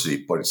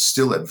adversity, but it's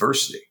still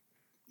adversity.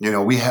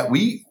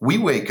 We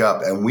wake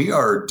up and we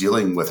are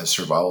dealing with a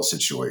survival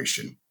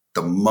situation.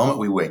 The moment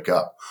we wake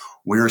up,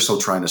 we are still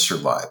trying to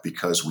survive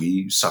because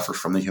we suffer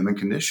from the human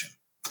condition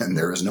and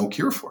there is no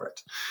cure for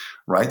it,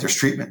 right? There's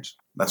treatment.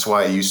 That's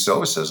why I use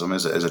Stoicism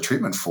as a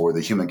treatment for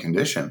the human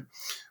condition.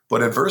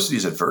 But adversity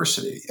is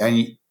adversity.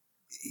 And,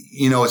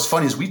 it's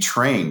funny as we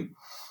train,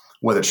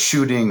 whether it's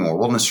shooting or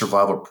wilderness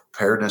survival,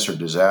 preparedness or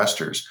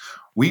disasters,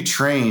 we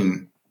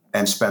train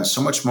and spend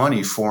so much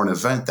money for an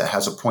event that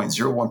has a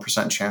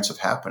 0.01% chance of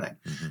happening.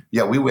 Mm-hmm.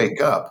 Yet we wake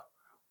up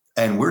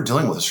and we're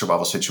dealing with a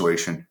survival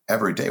situation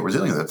every day. We're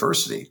dealing with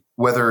adversity,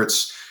 whether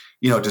it's,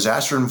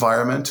 disaster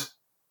environment,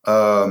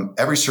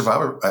 every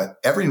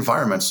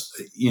environment's,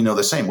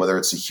 the same, whether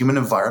it's a human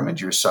environment,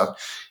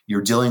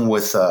 you're dealing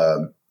with,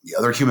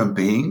 other human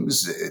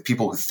beings,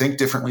 people who think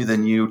differently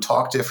than you,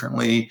 talk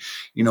differently,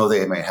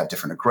 they may have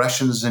different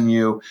aggressions than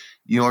you.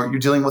 You're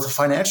dealing with a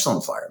financial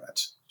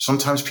environment.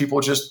 Sometimes people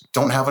just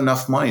don't have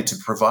enough money to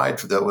provide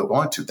for what they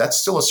want to. That's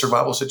still a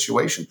survival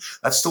situation.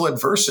 That's still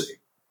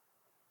adversity.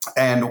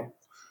 And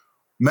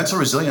mental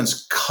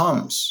resilience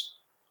comes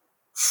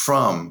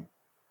from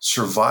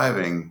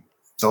surviving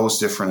those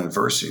different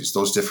adversities,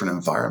 those different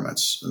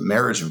environments, the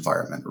marriage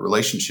environment,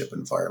 relationship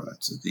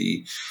environment,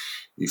 the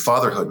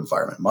fatherhood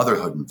environment,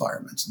 motherhood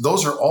environment.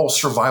 Those are all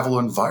survival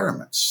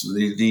environments,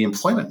 the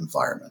employment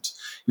environment.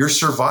 You're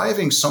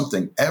surviving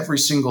something every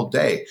single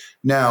day.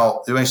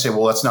 Now, they may say,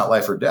 well, that's not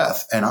life or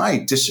death. And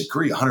I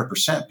disagree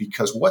 100%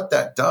 because what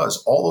that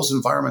does, all those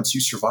environments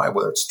you survive,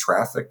 whether it's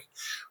traffic,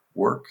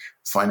 work,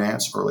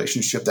 finance,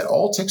 relationship, that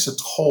all takes a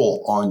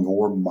toll on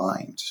your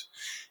mind.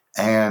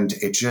 And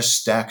it just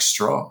stacks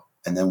straw.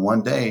 And then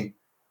one day,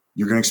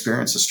 you're going to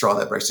experience the straw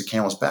that breaks the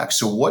camel's back.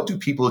 So what do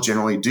people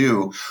generally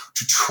do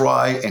to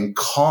try and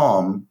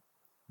calm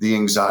the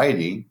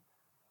anxiety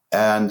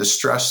and the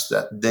stress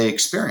that they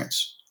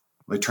experience?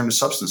 They turn to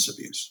substance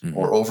abuse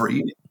or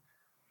overeating.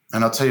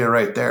 And I'll tell you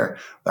right there,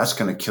 that's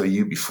going to kill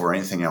you before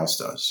anything else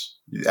does.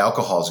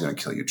 Alcohol is going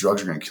to kill you.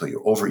 Drugs are going to kill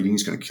you. Overeating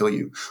is going to kill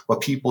you.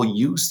 But people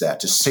use that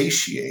to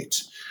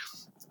satiate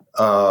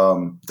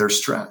their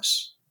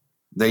stress.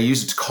 They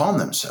use it to calm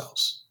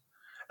themselves.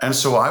 And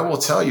so I will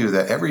tell you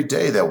that every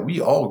day that we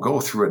all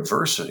go through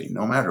adversity,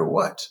 no matter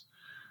what,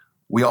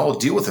 we all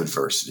deal with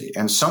adversity.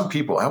 And some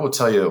people, I will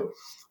tell you,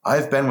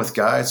 I've been with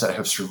guys that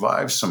have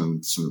survived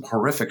some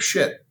horrific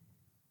shit.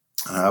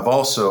 I've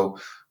also,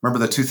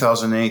 remember the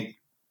 2008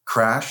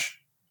 crash?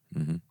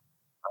 Mm-hmm.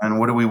 And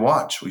what did we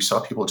watch? We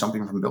saw people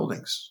jumping from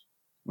buildings.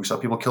 We saw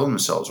people killing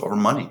themselves over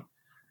money.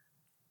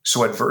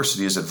 So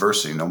adversity is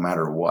adversity, no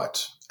matter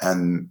what.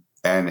 And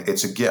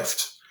it's a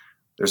gift.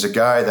 There's a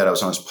guy that I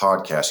was on his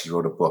podcast. He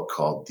wrote a book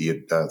called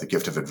The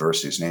Gift of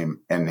Adversity. His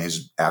name and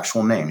his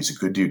actual name. He's a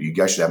good dude. You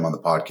guys should have him on the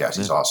podcast.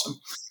 He's awesome.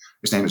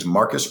 His name is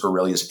Marcus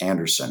Aurelius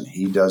Anderson.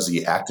 He does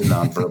the Active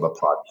Non-Verba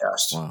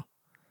podcast. Wow.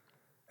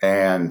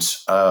 And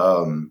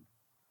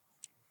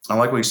I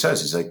like what he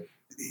says. He's like,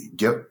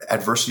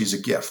 adversity is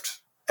a gift.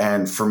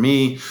 And for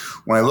me,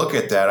 when I look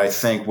at that, I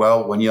think,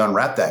 well, when you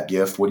unwrap that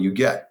gift, what do you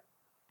get?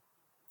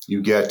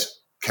 You get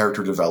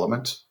character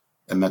development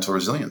and mental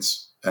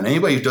resilience. And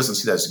anybody who doesn't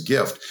see that as a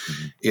gift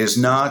is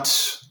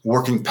not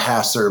working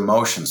past their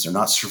emotions. They're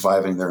not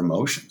surviving their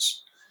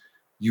emotions.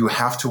 You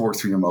have to work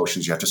through your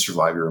emotions. You have to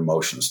survive your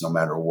emotions no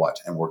matter what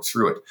and work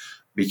through it,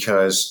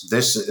 because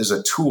this is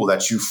a tool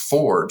that you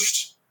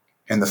forged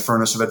in the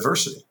furnace of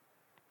adversity.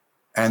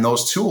 And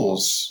those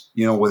tools,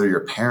 whether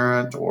you're a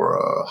parent or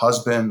a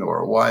husband or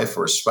a wife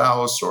or a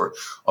spouse or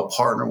a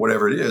partner,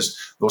 whatever it is,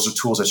 those are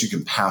tools that you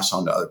can pass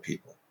on to other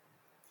people.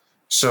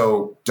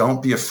 So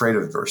don't be afraid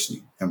of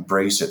adversity.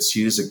 Embrace it.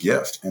 See it as a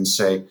gift and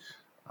say,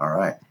 all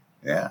right,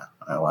 yeah,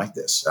 I like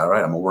this. All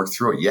right, I'm going to work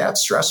through it. Yeah,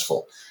 it's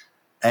stressful.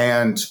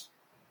 But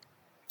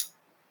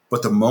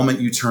the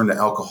moment you turn to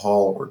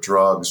alcohol or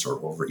drugs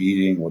or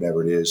overeating,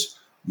 whatever it is,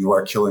 you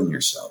are killing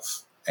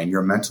yourself and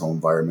your mental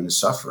environment is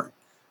suffering.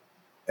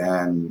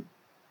 And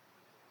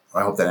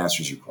I hope that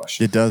answers your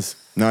question. It does.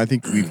 No, I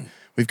think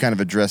we've kind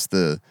of addressed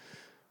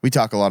we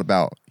talk a lot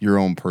about your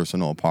own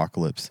personal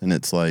apocalypse, and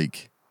it's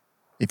like,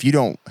 if you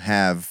don't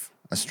have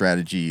a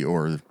strategy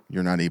or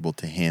you're not able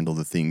to handle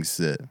the things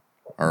that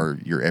are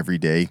your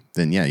everyday,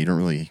 then yeah, you're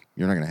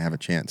not going to have a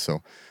chance.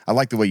 So I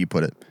like the way you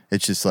put it.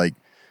 It's just like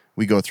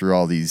we go through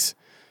all these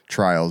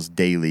trials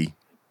daily.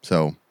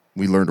 So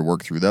we learn to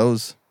work through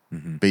those.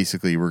 Mm-hmm.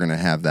 Basically, we're going to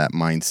have that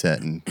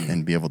mindset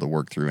and be able to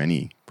work through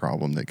any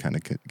problem that kind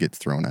of gets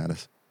thrown at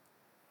us.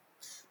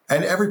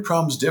 And every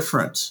problem's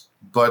different,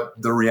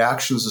 but the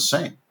reaction's the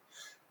same.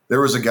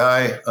 There was a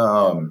guy,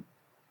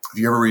 if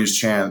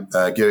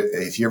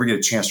you ever get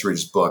a chance to read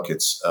his book,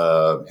 it's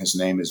his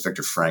name is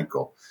Viktor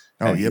Frankl.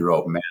 Oh, he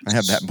wrote I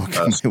have that book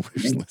on my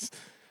wish list.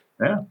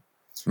 Yeah.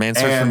 Man's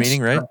Search for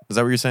Meaning, right? Is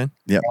that what you're saying?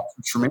 Yeah.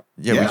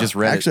 Yeah, we just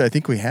read it. Actually, I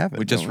think we have it.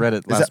 We just read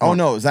it last month. Oh,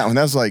 no, it was that one.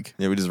 That was like...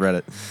 Yeah, we just read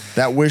it.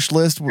 That wish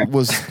list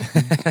was...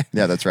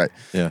 Yeah, that's right.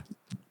 Yeah.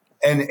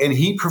 And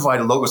he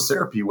provided logos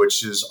therapy,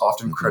 which is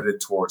often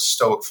credited towards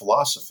Stoic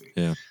philosophy.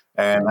 Yeah.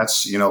 And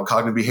that's,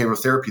 cognitive behavioral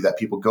therapy that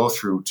people go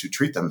through to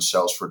treat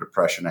themselves for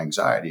depression,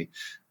 anxiety,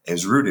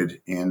 is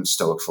rooted in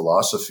Stoic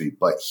philosophy.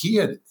 But he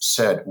had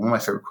said, one of my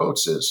favorite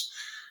quotes is,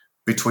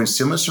 between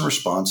stimulus and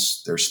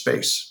response, there's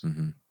space.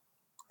 Mm-hmm.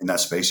 In that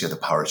space, you have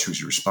the power to choose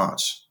your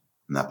response.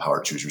 And that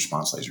power to choose your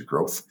response lies your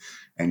growth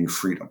and your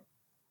freedom.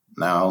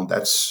 Now,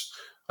 that's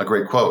a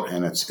great quote,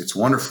 and it's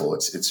wonderful.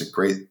 It's a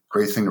great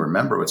thing to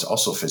remember, but it's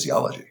also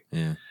physiology.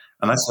 Yeah.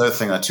 And that's the other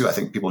thing that, too, I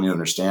think people need to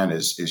understand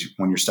is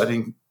when you're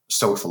studying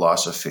Stoic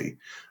philosophy,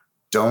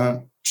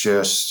 don't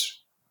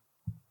just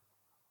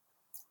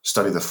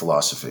study the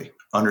philosophy.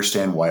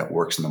 Understand why it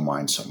works in the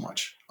mind so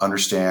much.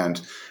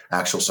 Understand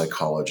actual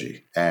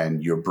psychology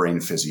and your brain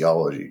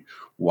physiology,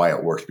 why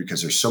it works,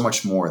 because there's so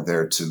much more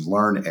there to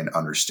learn and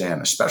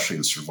understand, especially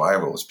in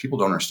survival. As people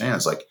don't understand,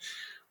 it's like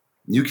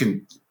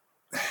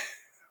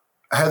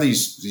I have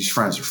these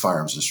friends who are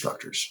firearms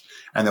instructors,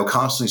 and they'll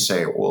constantly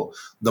say, well,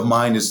 the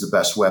mind is the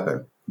best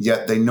weapon.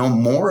 Yet they know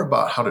more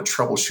about how to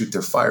troubleshoot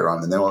their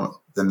firearm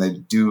than they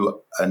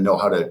do know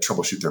how to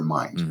troubleshoot their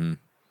mind. Mm-hmm.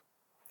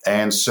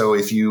 And so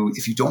if you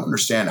don't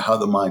understand how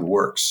the mind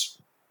works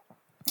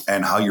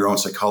and how your own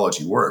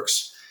psychology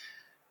works,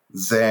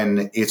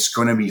 then it's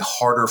going to be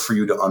harder for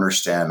you to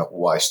understand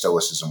why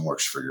Stoicism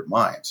works for your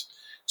mind.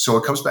 So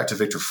it comes back to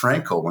Viktor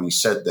Frankl when he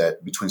said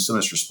that between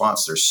stimulus and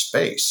response, there's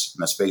space.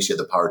 And that space, you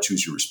have the power to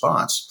choose your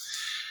response.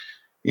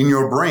 In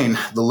your brain,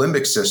 the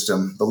limbic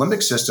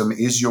system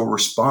is your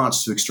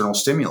response to external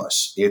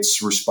stimulus.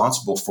 It's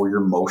responsible for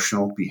your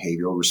emotional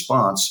behavioral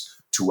response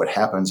to what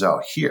happens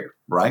out here,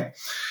 right?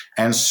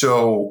 And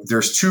so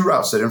there's two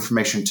routes that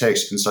information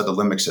takes inside the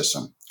limbic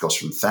system. It goes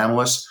from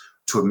thalamus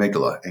to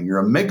amygdala, and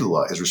your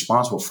amygdala is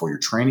responsible for your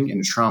training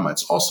and trauma.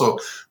 It's also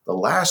the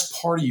last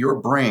part of your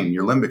brain,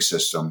 your limbic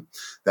system,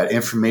 that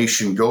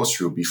information goes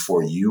through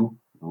before you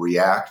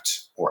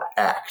react or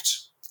act,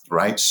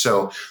 right?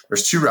 So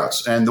there's two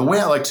routes. And the way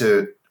I like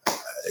to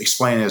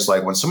explain it is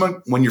like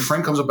when your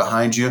friend comes up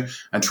behind you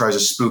and tries to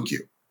spook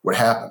you, what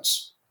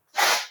happens?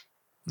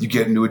 You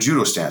get into a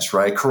judo stance,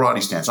 right?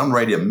 Karate stance. I'm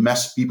ready to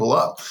mess people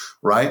up,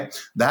 right?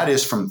 That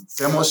is from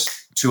thalamus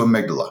to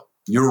amygdala.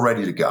 You're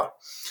ready to go.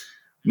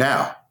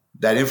 Now,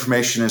 that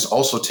information is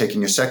also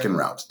taking a second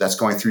route. That's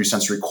going through your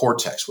sensory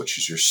cortex, which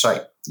is your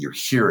sight, your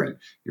hearing,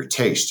 your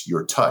taste,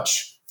 your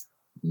touch,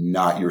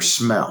 not your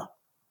smell.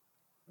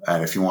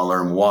 And if you want to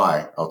learn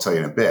why, I'll tell you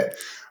in a bit.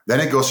 Then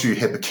it goes through your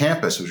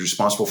hippocampus, which is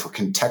responsible for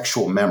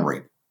contextual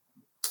memory.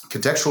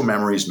 Contextual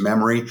memory is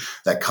memory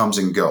that comes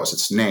and goes.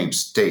 It's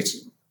names,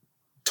 dates,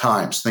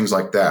 times, things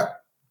like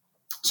that.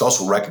 It's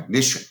also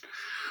recognition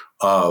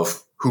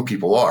of who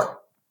people are.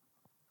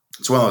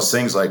 It's one of those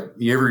things like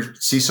you ever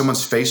see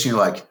someone's face and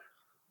you're like,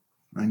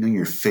 I know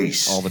your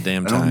face. All the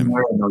damn I don't time. know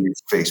where I know your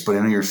face, but I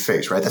know your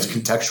face, right? That's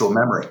contextual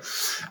memory.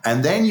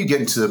 And then you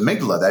get into the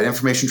amygdala. That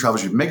information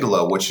travels your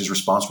amygdala, which is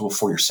responsible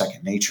for your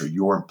second nature,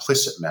 your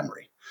implicit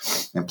memory.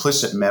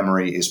 Implicit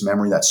memory is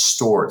memory that's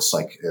stored. It's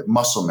like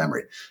muscle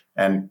memory.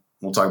 And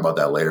we'll talk about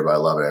that later, but I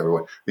love it.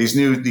 Everyone, these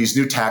new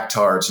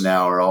tactards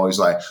now are always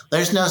like,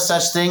 there's no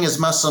such thing as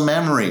muscle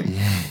memory.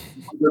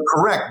 They're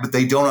correct, but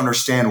they don't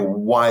understand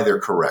why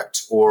they're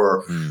correct.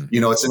 Or,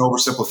 it's an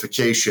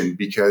oversimplification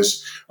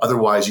because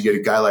otherwise you get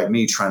a guy like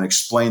me trying to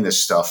explain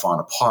this stuff on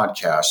a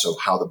podcast of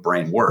how the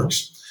brain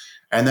works.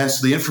 And then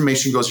so the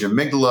information goes to your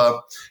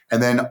amygdala.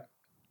 And then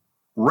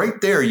right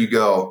there you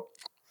go,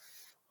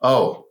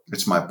 oh,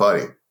 it's my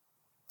buddy.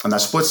 And that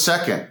split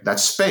second,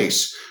 that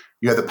space,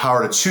 you have the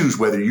power to choose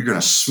whether you're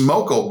going to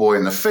smoke old boy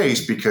in the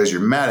face because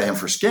you're mad at him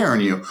for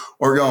scaring you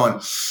or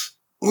going,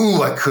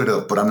 ooh, I could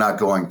have, but I'm not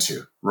going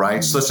to, right?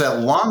 Mm-hmm. So it's that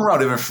long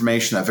route of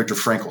information that Viktor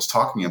Frankl is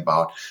talking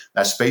about,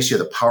 that space, you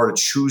have the power to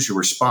choose your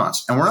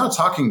response. And we're not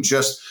talking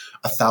just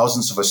a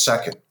thousandth of a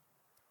second.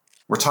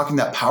 We're talking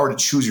that power to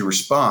choose your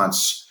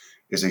response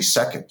is a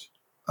second,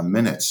 a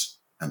minute,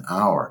 an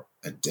hour,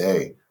 a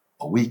day,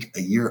 a week,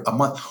 a year, a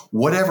month,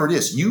 whatever it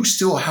is. You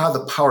still have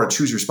the power to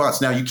choose your response.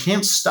 Now, you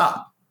can't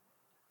stop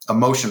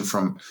emotion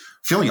from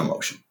feeling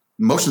emotion.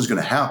 Emotion is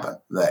going to happen,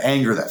 the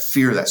anger, that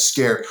fear, that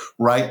scare,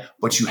 right?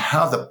 But you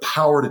have the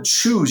power to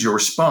choose your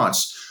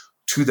response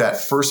to that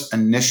first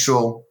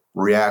initial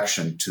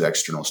reaction to the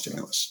external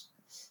stimulus.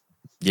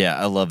 Yeah,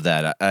 I love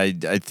that. I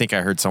think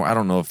I heard I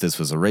don't know if this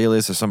was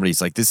Aurelius or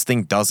somebody's like, this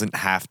thing doesn't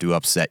have to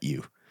upset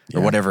you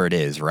or whatever it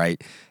is,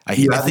 right? I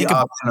think the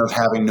option of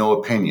having no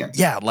opinion.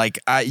 Yeah, like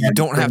you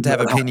don't have to have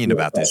opinion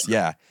about this.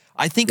 Yeah.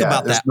 I think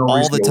about that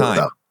all the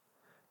time.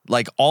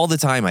 Like all the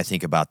time I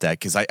think about that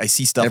because I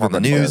see stuff Everybody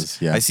on the news.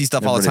 does, yeah. I see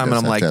stuff all the time and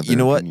I'm like, you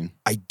know what?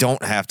 I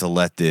don't have to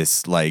let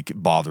this like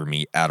bother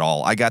me at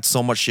all. I got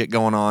so much shit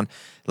going on.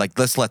 Like,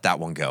 let's let that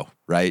one go,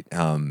 right?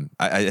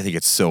 I think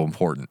it's so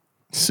important.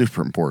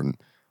 Super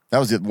important. That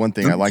was the one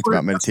thing I liked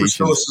about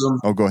meditation.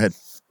 Oh, go ahead.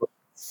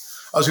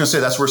 I was going to say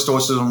that's where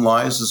Stoicism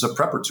lies as a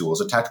prepper tool,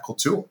 as a tactical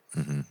tool.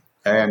 Mm-hmm.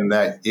 And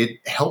that it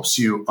helps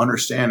you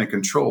understand and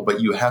control, but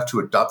you have to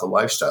adopt the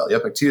lifestyle.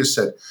 Epictetus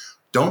said,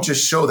 don't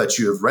just show that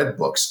you have read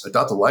books,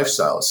 adopt the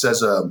lifestyle. It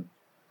says,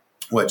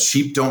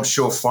 sheep don't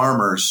show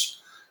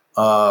farmers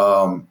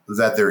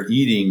that they're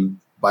eating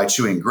by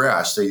chewing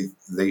grass.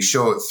 They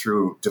show it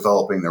through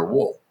developing their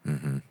wool,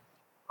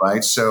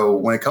 right? So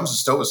when it comes to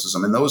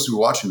Stoicism, and those who are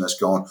watching this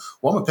going,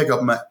 well, I'm going to pick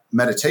up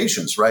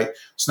meditations, right?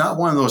 It's not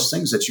one of those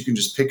things that you can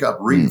just pick up,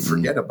 read, and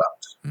forget about.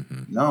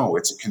 No,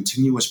 it's a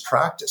continuous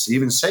practice. They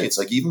even say, it's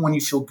like even when you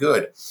feel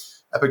good,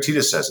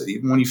 Epictetus says it,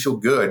 even when you feel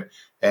good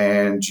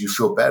and you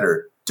feel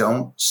better,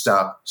 don't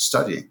stop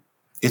studying.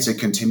 It's a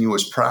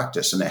continuous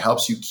practice, and it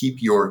helps you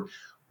keep your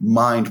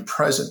mind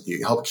present.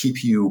 It helps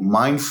keep you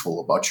mindful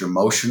about your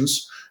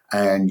emotions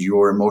and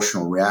your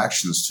emotional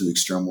reactions to the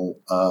external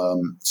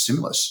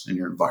stimulus in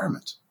your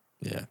environment.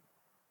 Yeah.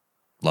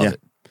 Love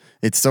it.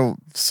 It's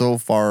so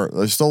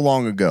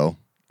long ago,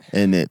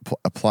 and it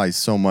applies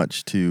so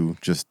much to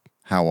just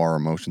how our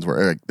emotions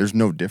work. Like, there's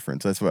no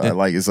difference. That's what I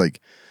like. It's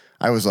like,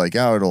 I was like,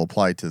 oh, it'll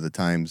apply to the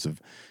times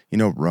of,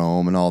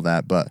 Rome and all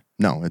that. But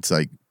no, it's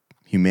like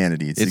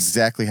humanity. It's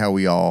exactly how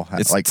we all,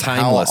 it's like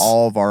timeless. How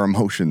all of our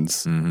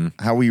emotions,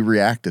 how we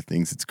react to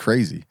things. It's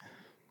crazy.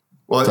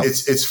 Well,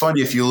 it's funny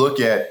if you look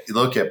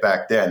at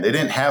back then. They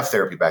didn't have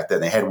therapy back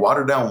then. They had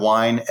watered down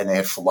wine and they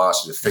had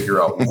philosophy to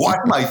figure out why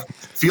am I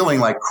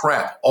feeling like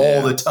crap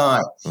all the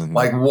time? Mm-hmm.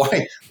 Like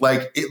why?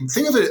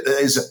 Think of it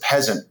as a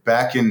peasant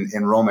back in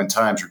Roman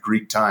times or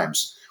Greek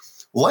times.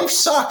 Life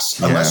sucks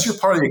unless you're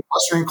part of the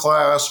equestrian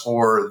class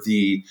or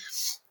the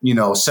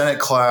Senate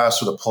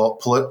class or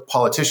the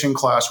politician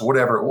class,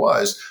 whatever it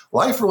was.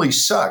 Life really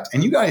sucked,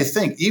 and you got to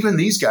think even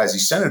these guys,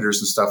 these senators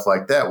and stuff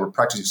like that, were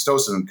practicing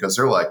stoicism because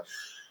they're like.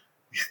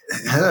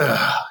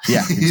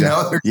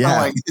 Exactly. They're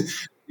like,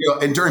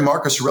 and during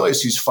Marcus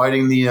Aurelius, he's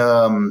fighting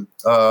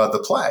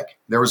the plague.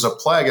 There was a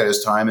plague at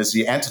his time, is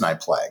the Antonine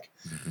plague,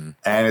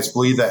 and it's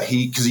believed that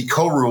because he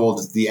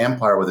co-ruled the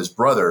empire with his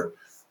brother.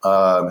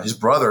 His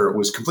brother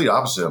was complete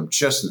opposite of him,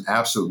 just an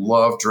absolute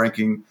love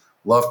drinking,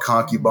 love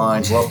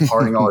concubines, love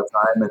partying all the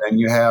time, and then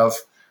you have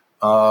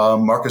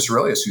Marcus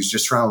Aurelius, who's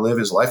just trying to live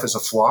his life as a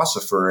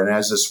philosopher. And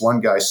as this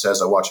one guy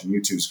says, I watch on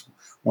YouTube.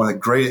 One of the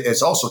great.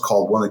 It's also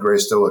called one of the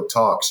greatest Stoic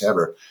talks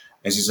ever.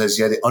 As he says,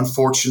 he had the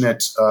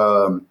unfortunate.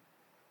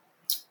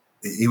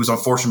 He was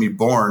unfortunately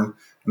born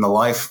in the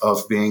life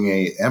of being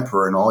a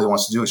emperor, and all he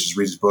wants to do is just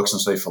read his books and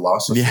study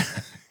philosophy. Yeah,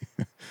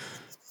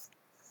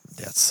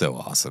 That's so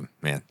awesome,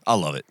 man. I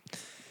love it.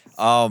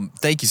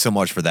 Thank you so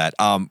much for that.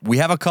 We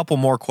have a couple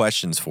more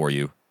questions for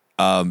you.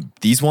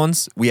 These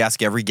ones we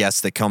ask every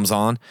guest that comes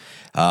on,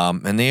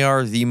 and they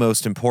are the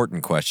most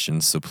important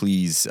questions. So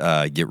please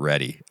get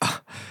ready.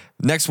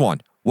 Next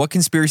one. What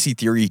conspiracy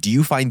theory do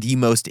you find the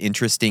most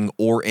interesting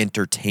or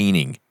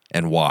entertaining,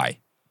 and why?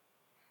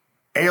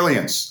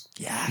 Aliens.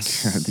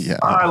 Yes. yeah.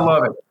 I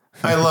love it.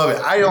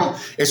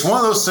 It's one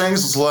of those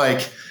things. It's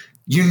like,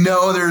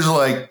 there's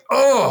like,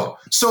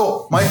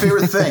 so my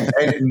favorite thing.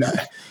 And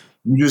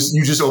you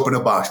just opened a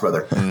box,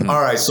 brother. Mm-hmm.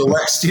 All right. So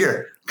last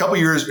year, a couple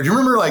years, do you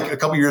remember like a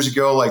couple years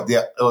ago, like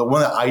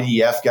one of the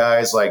IDF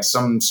guys, like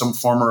some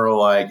former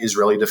like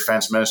Israeli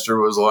defense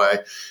minister was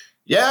like,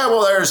 yeah,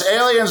 well, there's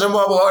aliens and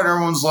blah, blah, blah. And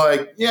everyone's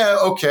like, yeah,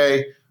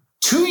 okay.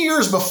 2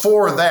 years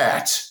before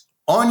that,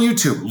 on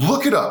YouTube,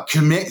 look it up.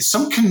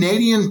 Some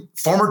Canadian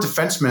former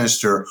defense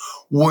minister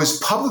was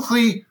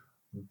publicly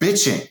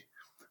bitching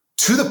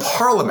to the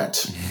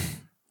parliament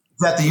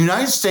that the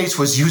United States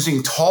was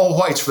using tall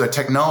whites for their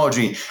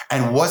technology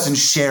and wasn't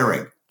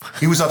sharing.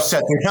 He was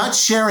upset. They're not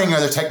sharing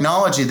their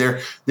technology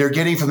they're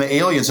getting from the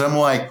aliens. And I'm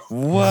like,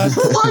 what?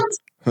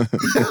 Are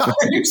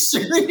you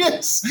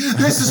serious?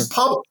 This is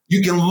public.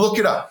 You can look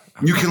it up.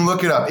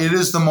 It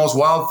is the most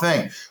wild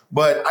thing.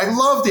 But I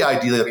love the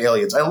idea of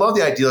aliens. I love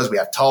the idea that we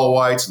have tall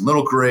whites and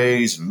little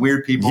grays and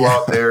weird people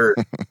out there.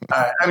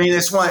 I mean,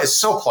 it's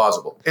so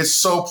plausible. It's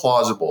so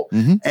plausible.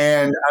 Mm-hmm.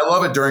 And I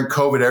love it during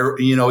COVID.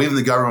 Even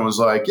the government was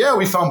like, yeah,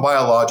 we found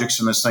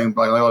biologics in this thing.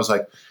 But I was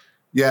like,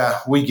 yeah,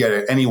 we get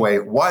it. Anyway,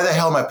 why the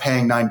hell am I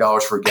paying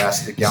 $9 for a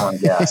gallon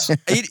of gas?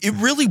 It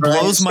really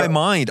blows my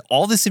mind.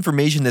 All this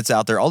information that's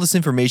out there, all this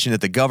information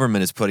that the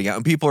government is putting out,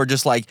 and people are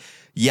just like,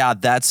 yeah,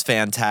 that's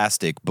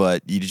fantastic.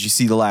 But did you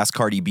see the last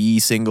Cardi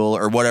B single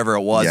or whatever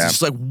it was? Yeah. It's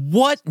just like,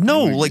 what?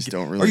 No,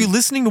 are you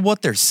listening to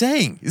what they're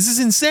saying? This is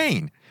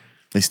insane.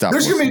 They stopped.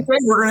 There's going to be a day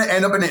we're going to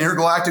end up in an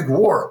intergalactic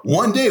war.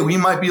 One day we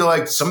might be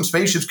like, some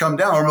spaceships come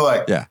down and we're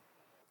like, yeah.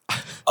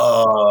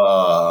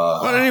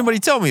 Why didn't anybody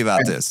tell me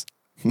about this?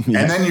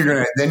 Yeah. And then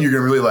you're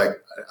gonna really like,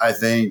 I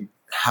think,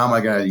 how am I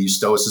gonna use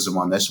stoicism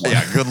on this one?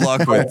 Yeah, good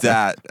luck with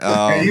that. And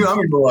I'm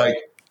gonna be like,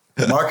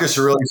 Marcus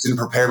Aurelius didn't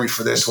prepare me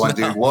for this one,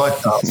 dude.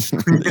 What?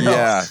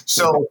 Yeah.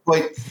 So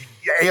like,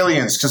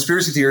 aliens,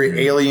 conspiracy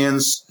theory,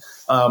 aliens.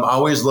 I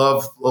always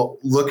love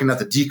looking at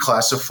the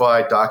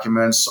declassified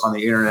documents on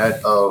the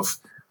internet of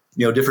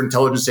different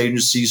intelligence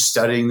agencies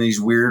studying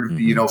these weird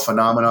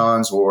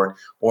phenomenons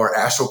or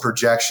astral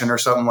projection or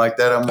something like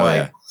that. I'm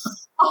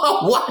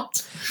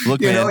what? Look,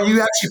 man, you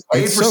actually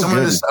paid for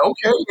someone to say,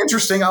 okay,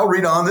 interesting. I'll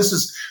read on. This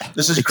is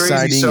exciting,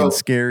 crazy. And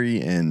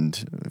scary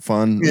and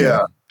fun.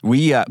 Yeah.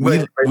 We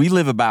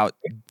live about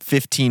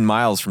 15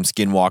 miles from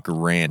Skinwalker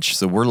Ranch,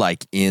 so we're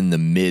like in the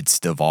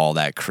midst of all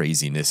that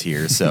craziness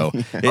here. So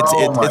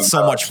it's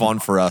so much fun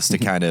for us to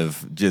kind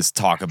of just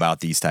talk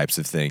about these types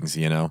of things,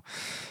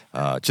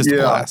 Just a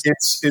blast.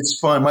 It's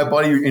fun. My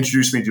buddy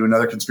introduced me to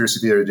another conspiracy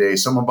the other day.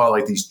 Something about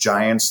like these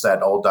giants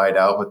that all died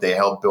out, but they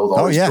helped build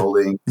all these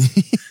buildings,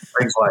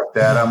 things like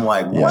that. I'm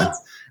like, what?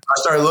 I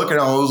started looking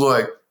and I was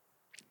like,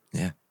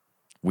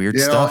 weird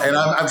stuff. And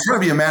I'm trying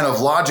to be a man of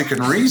logic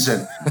and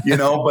reason,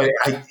 but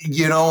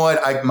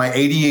my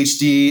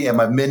ADHD and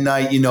my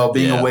midnight,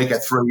 being awake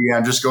at 3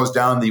 a.m. just goes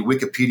down the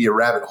Wikipedia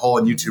rabbit hole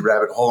and YouTube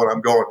rabbit hole. And I'm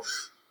going,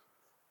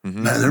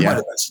 man, there might have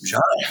been some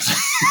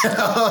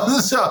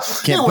giants. So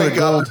you wake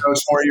up and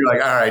those morning, you're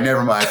like, all right,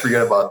 never mind,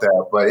 forget about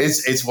that. But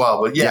it's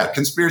wild. But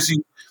conspiracy,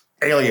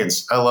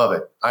 aliens, I love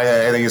it. I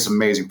think it's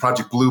amazing.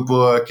 Project Blue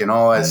Book and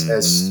all that.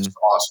 It's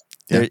awesome.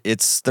 Yeah.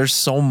 There's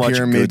so much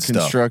pyramid good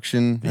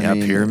construction. Stuff.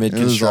 Pyramid construction.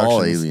 It was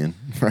all alien,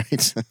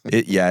 right?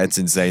 It's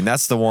insane.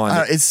 That's the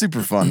one. It's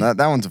super fun. That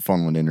one's a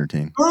fun one to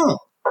entertain.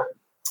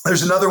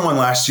 There's another one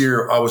last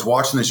year. I was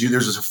watching this.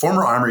 There's a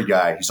former Army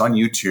guy. He's on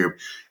YouTube, and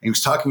he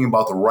was talking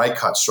about the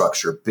Rykot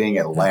structure being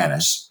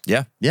Atlantis.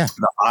 Yeah. Yeah.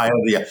 The eye of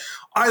the.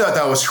 I thought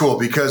that was cool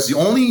because the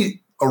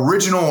only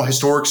original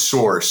historic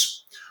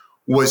source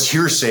was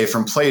hearsay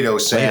from Plato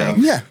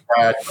saying that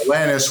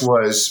Atlantis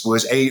was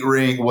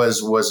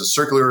a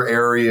circular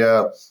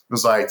area. It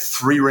was like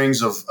 3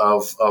 rings of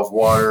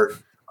water.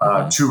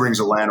 2 rings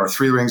of land, or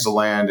 3 rings of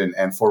land,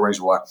 and 4 rings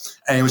of water.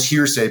 And it was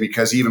hearsay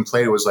because even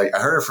Plato was like, I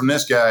heard it from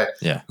this guy.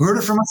 Yeah. Heard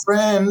it from a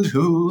friend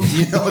who,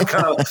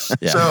 kind of.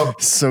 Yeah.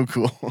 So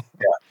cool.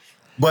 Yeah.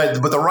 But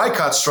the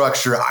Rykot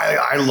structure,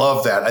 I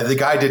love that. The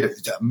guy did an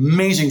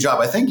amazing job.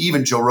 I think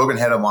even Joe Rogan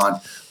had him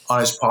on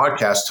his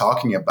podcast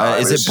talking about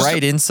it. Is it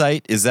Bright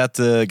Insight? Is that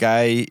the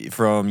guy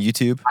from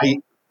YouTube?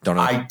 Don't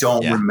know. I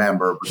don't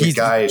remember. But the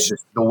guy is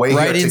just the way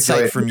Bright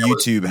Insight from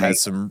YouTube has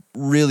some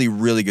really,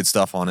 really good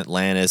stuff on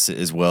Atlantis,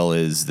 as well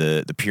as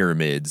the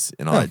pyramids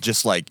and all that.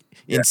 Just like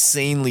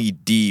insanely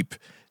deep.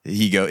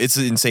 It's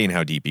insane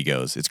how deep he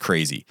goes. It's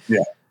crazy.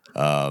 Yeah.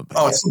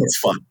 It's so much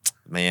fun.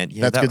 Man,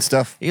 that's good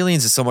stuff.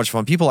 Aliens is so much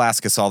fun. People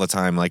ask us all the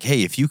time, like,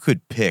 hey, if you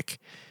could pick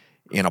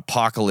an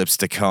apocalypse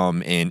to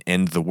come and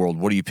end the world,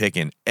 what are you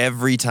picking?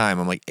 Every time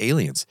I'm like,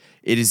 aliens.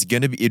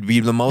 It'd be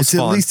the most fun.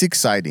 It's at least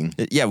exciting.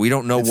 Yeah, we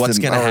don't know what's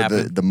going to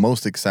happen. The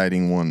most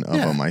exciting one of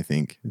them, I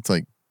think. It's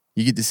like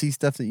you get to see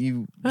stuff that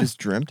you just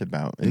dreamt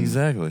about.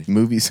 Exactly.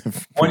 Movies.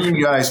 One of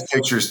you guys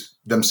pictures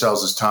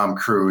themselves as Tom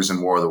Cruise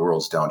in War of the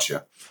Worlds, don't you?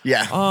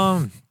 Yeah.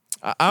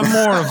 I'm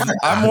more of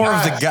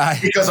the guy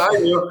because I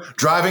do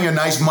driving a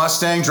nice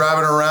Mustang,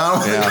 driving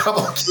around with a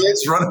couple of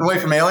kids running away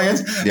from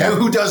aliens. Yeah.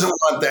 Who doesn't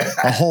want that?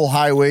 A whole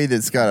highway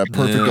that's got a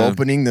perfect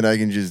opening that I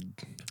can just.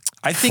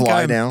 I think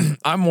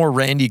I'm more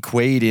Randy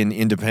Quaid in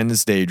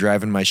Independence Day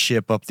driving my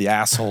ship up the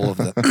asshole of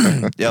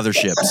the other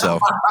ship. So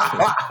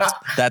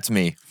that's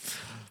me.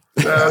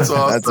 That's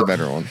awesome. That's a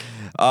better one.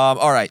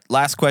 All right.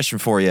 Last question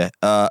for you.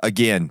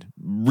 Again,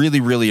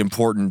 really, really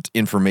important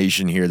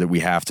information here that we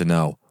have to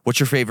know. What's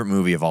your favorite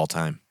movie of all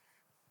time?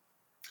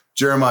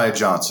 Jeremiah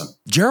Johnson.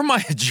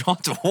 Jeremiah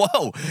Johnson.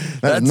 Whoa.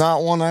 That's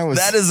not one I was.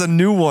 That is a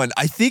new one.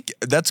 I think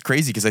that's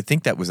crazy because I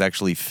think that was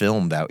actually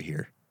filmed out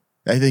here.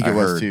 I think it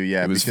was too,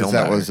 yeah, because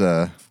that was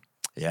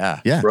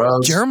yeah.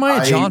 Bros,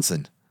 Jeremiah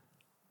Johnson.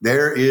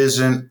 There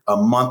isn't a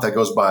month that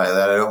goes by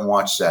that I don't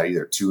watch that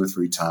either 2 or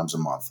 3 times a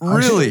month.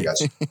 Really?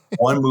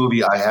 One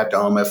movie I have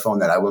down on my phone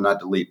that I will not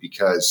delete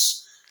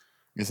because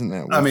isn't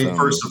that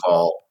first of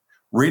all,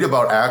 read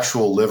about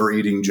actual liver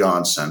eating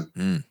Johnson,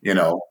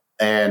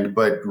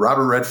 but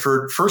Robert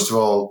Redford, first of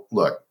all,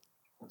 look,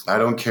 I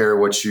don't care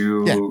what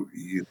you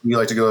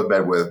like to go to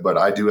bed with, but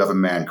I do have a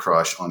man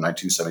crush on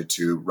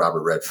 1972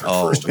 Robert Redford.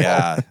 First of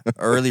all.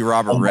 Early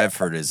Robert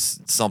Redford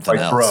is something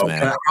else, bro,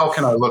 man. How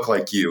can I look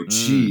like you?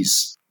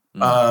 Jeez.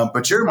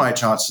 But Jeremiah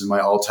Johnson is my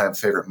all-time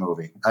favorite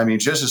movie. I mean,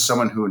 just as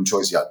someone who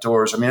enjoys the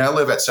outdoors. I mean, I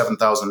live at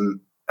 7,000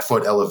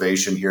 foot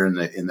elevation here in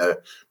the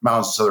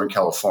mountains of Southern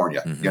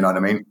California. Mm-hmm. You know what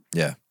I mean?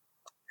 Yeah.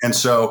 And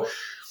so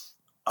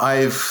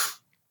if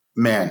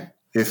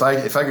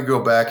I could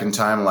go back in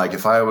time, like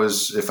if I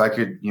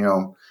could,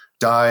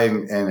 die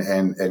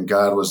and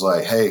God was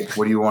like, hey,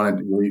 where do you want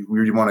to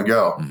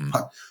go? Mm-hmm.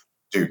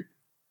 Dude,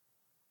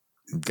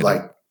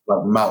 like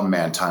mountain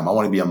man time. I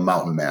want to be a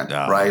mountain man.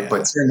 Right. Yeah.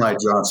 But Jeremiah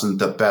Johnson,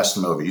 the best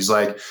movie. He's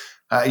like,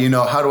 how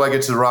do I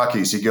get to the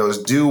Rockies? He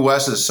goes, due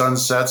west as sun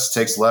sets,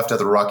 takes left at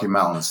the Rocky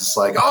Mountains. It's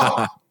like,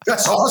 oh,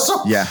 that's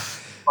awesome. Yeah.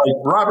 Like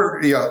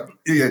Robert,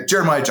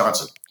 Jeremiah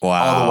Johnson.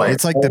 Wow. All the way.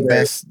 It's like the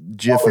best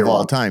GIF of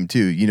all time,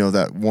 too. You know,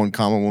 that one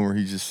common one where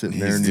he's just sitting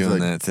there and he's doing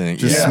like, that thing.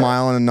 Just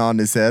smiling and nodding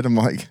his head. I'm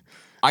like,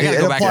 I gotta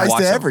go back and watch it applies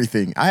to them.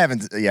 everything. I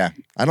haven't,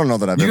 I don't know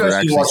that I've ever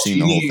actually seen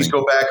the whole thing.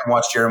 Go back and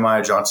watch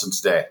Jeremiah Johnson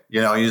today.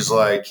 He's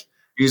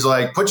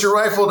like, put your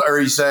rifle, or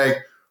he's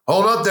saying,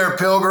 hold up there,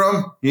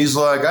 Pilgrim. He's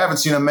like, I haven't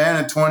seen a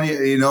man in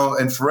 20,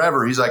 and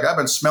forever. He's like, I've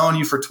been smelling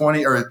you for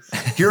 20 or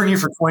hearing you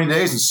for 20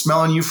 days and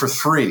smelling you for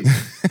 3,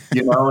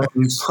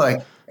 He's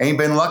like, ain't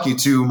been lucky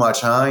too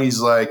much, huh? He's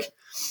like,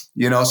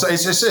 so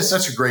it's just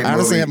such a great movie. I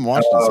honestly haven't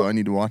watched it, so I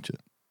need to watch it.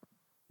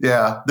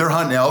 Yeah. They're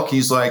hunting elk.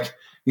 He's like,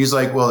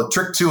 well,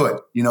 trick to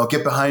it,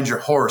 get behind your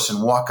horse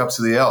and walk up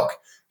to the elk.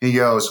 He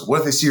goes, what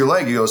if they see your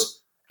leg? He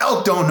goes,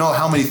 elk don't know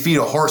how many feet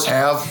a horse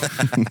have.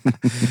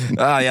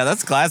 Oh, yeah,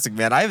 that's classic,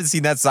 man. I haven't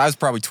seen that since I was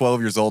probably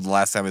 12 years old the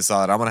last time I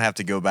saw it. I'm going to have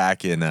to go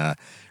back and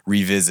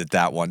revisit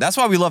that one. That's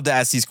why we love to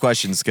ask these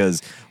questions,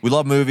 because we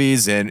love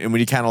movies and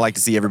we kind of like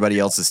to see everybody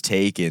else's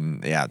take.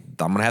 And, yeah, I'm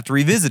going to have to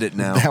revisit it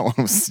now. That one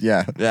was,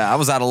 Yeah, I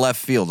was out of left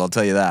field, I'll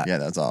tell you that. Yeah,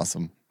 that's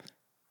awesome.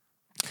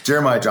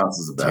 Jeremiah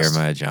Johnson's the best.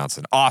 Jeremiah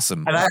Johnson.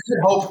 Awesome. And I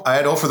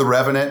had hope for The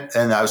Revenant,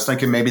 and I was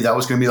thinking maybe that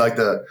was going to be like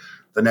the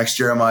next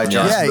Jeremiah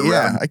Johnson.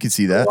 Yeah, I could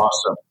see that.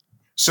 Awesome.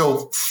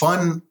 So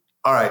fun.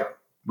 All right.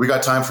 We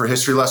got time for a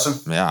history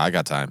lesson? Yeah, I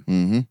got time.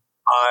 Mm-hmm.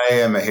 I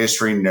am a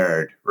history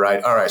nerd,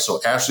 right? All right. So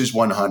Ashley's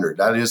 100.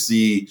 That is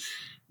the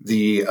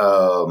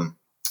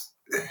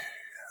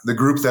the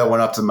group that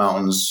went up to the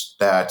mountains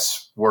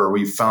where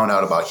we found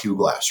out about Hugh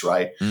Glass,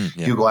 right?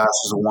 Yeah. Hugh Glass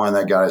was the one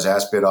that got his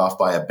ass bit off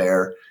by a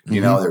bear.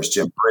 You know, there's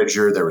Jim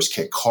Bridger, there was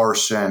Kit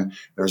Carson.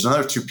 There's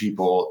another two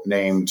people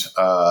named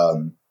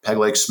Peg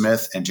Leg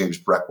Smith and James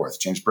Breckworth.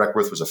 James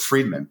Breckworth was a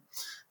freedman.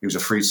 He was a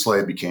freed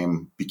slave,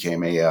 became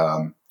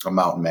a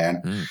mountain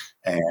man.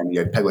 And you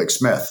had Peg Leg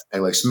Smith.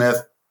 Peg Leg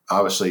Smith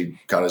obviously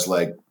got his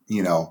leg,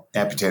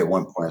 amputated at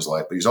one point in his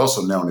life, but he's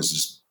also known as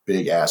this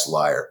big ass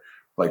liar,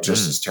 like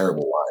just this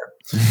terrible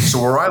liar.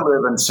 So where I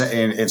live in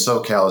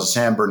SoCal is the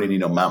San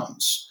Bernardino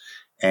Mountains.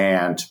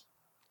 And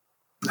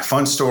the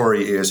fun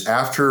story is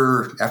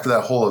after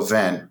that whole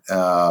event,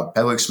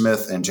 Peg Leg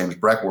Smith and James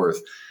Breckworth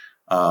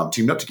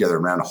teamed up together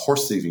and ran a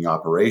horse thieving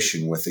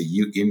operation with a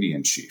Ute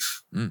Indian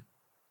chief.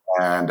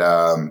 And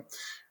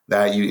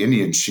that Ute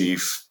Indian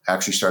chief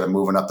actually started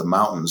moving up the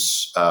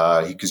mountains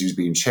because he was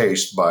being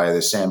chased by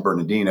the San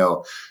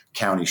Bernardino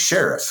County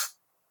Sheriff.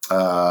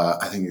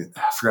 I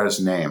forgot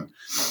his name.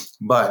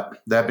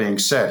 But that being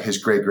said, his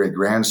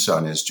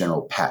great-great-grandson is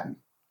General Patton.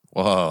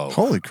 Whoa.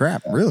 Holy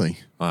crap, really?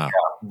 Wow. Yeah,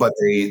 but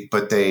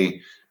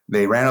they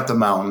ran up the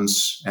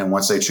mountains, and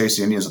once they chased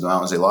the Indians up the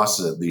mountains, they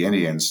lost the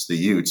Indians, the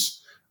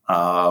Utes.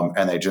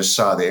 And they just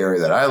saw the area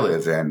that I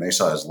live in. They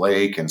saw his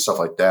lake and stuff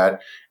like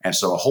that. And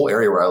so the whole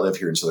area where I live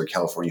here in Southern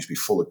California used to be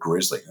full of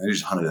grizzly. And they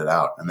just hunted it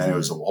out. And then there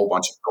was a whole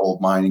bunch of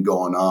gold mining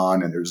going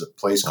on. And there's a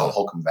place called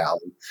Holcomb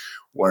Valley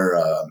where,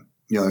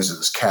 there's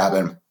this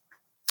cabin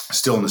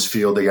still in this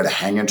field. They got a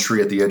hanging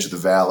tree at the edge of the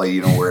valley,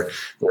 where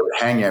they would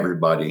hang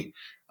everybody.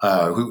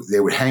 They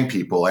would hang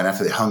people, and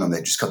after they hung them,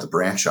 they just cut the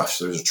branch off.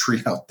 So there's a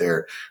tree out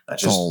there that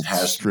just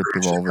has stripped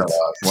of all of it. It's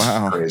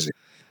Wow. crazy.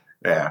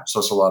 Yeah, so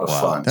it's a lot of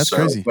fun. That's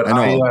crazy. But I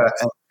know.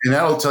 and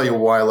that'll tell you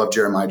why I love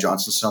Jeremiah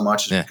Johnson so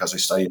much, is because I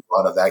studied a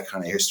lot of that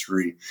kind of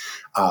history.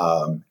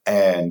 And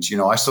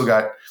I still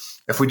got.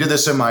 If we did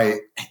this in my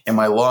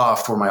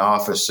loft where my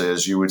office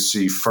is, you would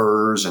see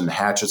furs and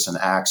hatchets and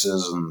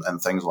axes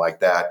and things like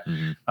that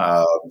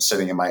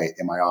sitting in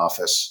my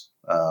office.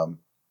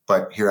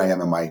 But here I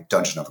am in my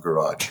dungeon of a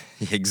garage.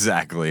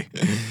 Exactly.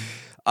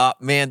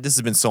 Man, this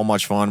has been so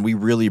much fun. We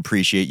really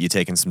appreciate you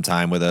taking some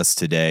time with us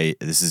today.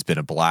 This has been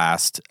a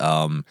blast.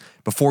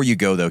 Before you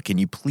go, though, can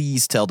you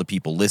please tell the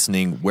people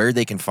listening where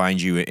they can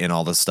find you and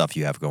all the stuff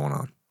you have going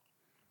on?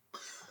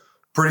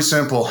 Pretty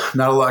simple.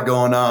 Not a lot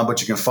going on,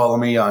 but you can follow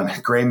me on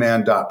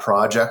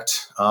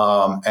grayman.project.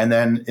 And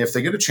then if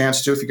they get a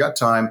chance to, if you got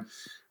time,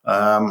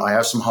 I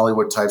have some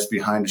Hollywood types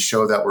behind a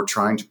show that we're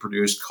trying to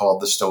produce called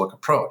The Stoic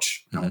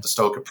Approach. And what the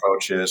Stoic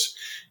Approach is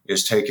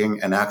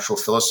taking an actual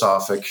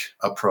philosophic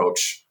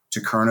approach to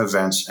current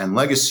events and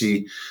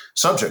legacy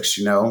subjects,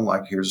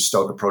 like here's a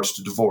Stoic approach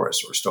to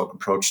divorce, or a Stoic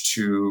approach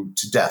to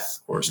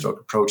death, or a Stoic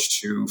approach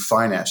to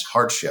finance,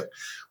 hardship,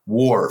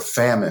 war,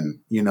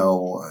 famine,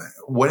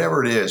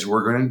 whatever it is.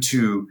 We're going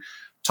to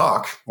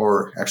talk,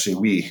 or actually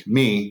I'm be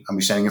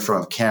standing in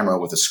front of a camera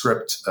with a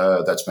script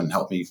that's been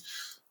helped me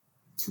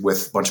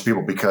with a bunch of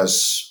people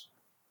because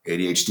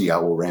ADHD, I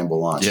will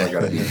ramble on. So I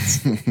got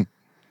to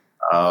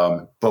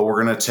but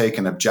we're going to take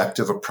an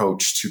objective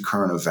approach to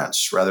current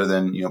events rather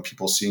than,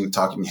 people seeing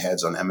talking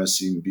heads on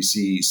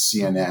MSNBC,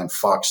 CNN,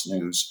 Fox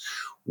News,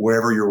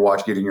 wherever you're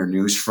getting your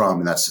news from.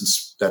 And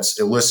that's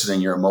eliciting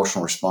your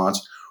emotional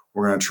response.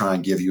 We're going to try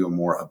and give you a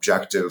more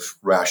objective,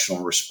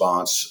 rational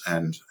response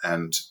and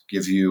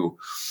give you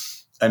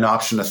an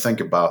option to think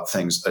about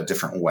things a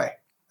different way.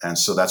 And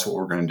so that's what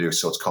we're going to do.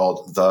 So it's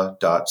called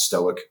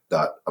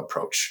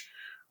the.stoic.approach.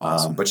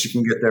 Awesome. But you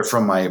can get there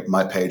from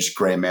my page,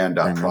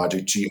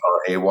 grayman.project,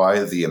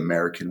 GRAY, the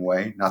American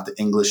way, not the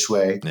English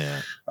way.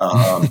 Yeah.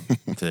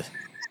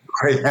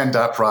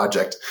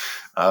 Grayman.project.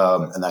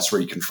 And that's where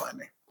you can find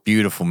me.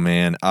 Beautiful,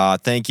 man.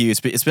 Thank you.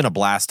 It's been a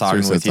blast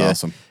talking with you.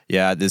 Awesome.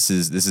 Yeah, this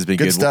has been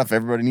good stuff.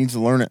 Everybody needs to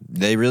learn it.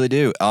 They really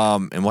do.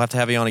 And we'll have to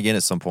have you on again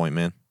at some point,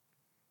 man.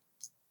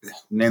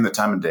 Name the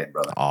time and date,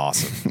 brother.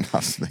 Awesome.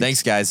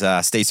 Thanks, guys.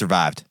 Stay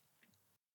survived.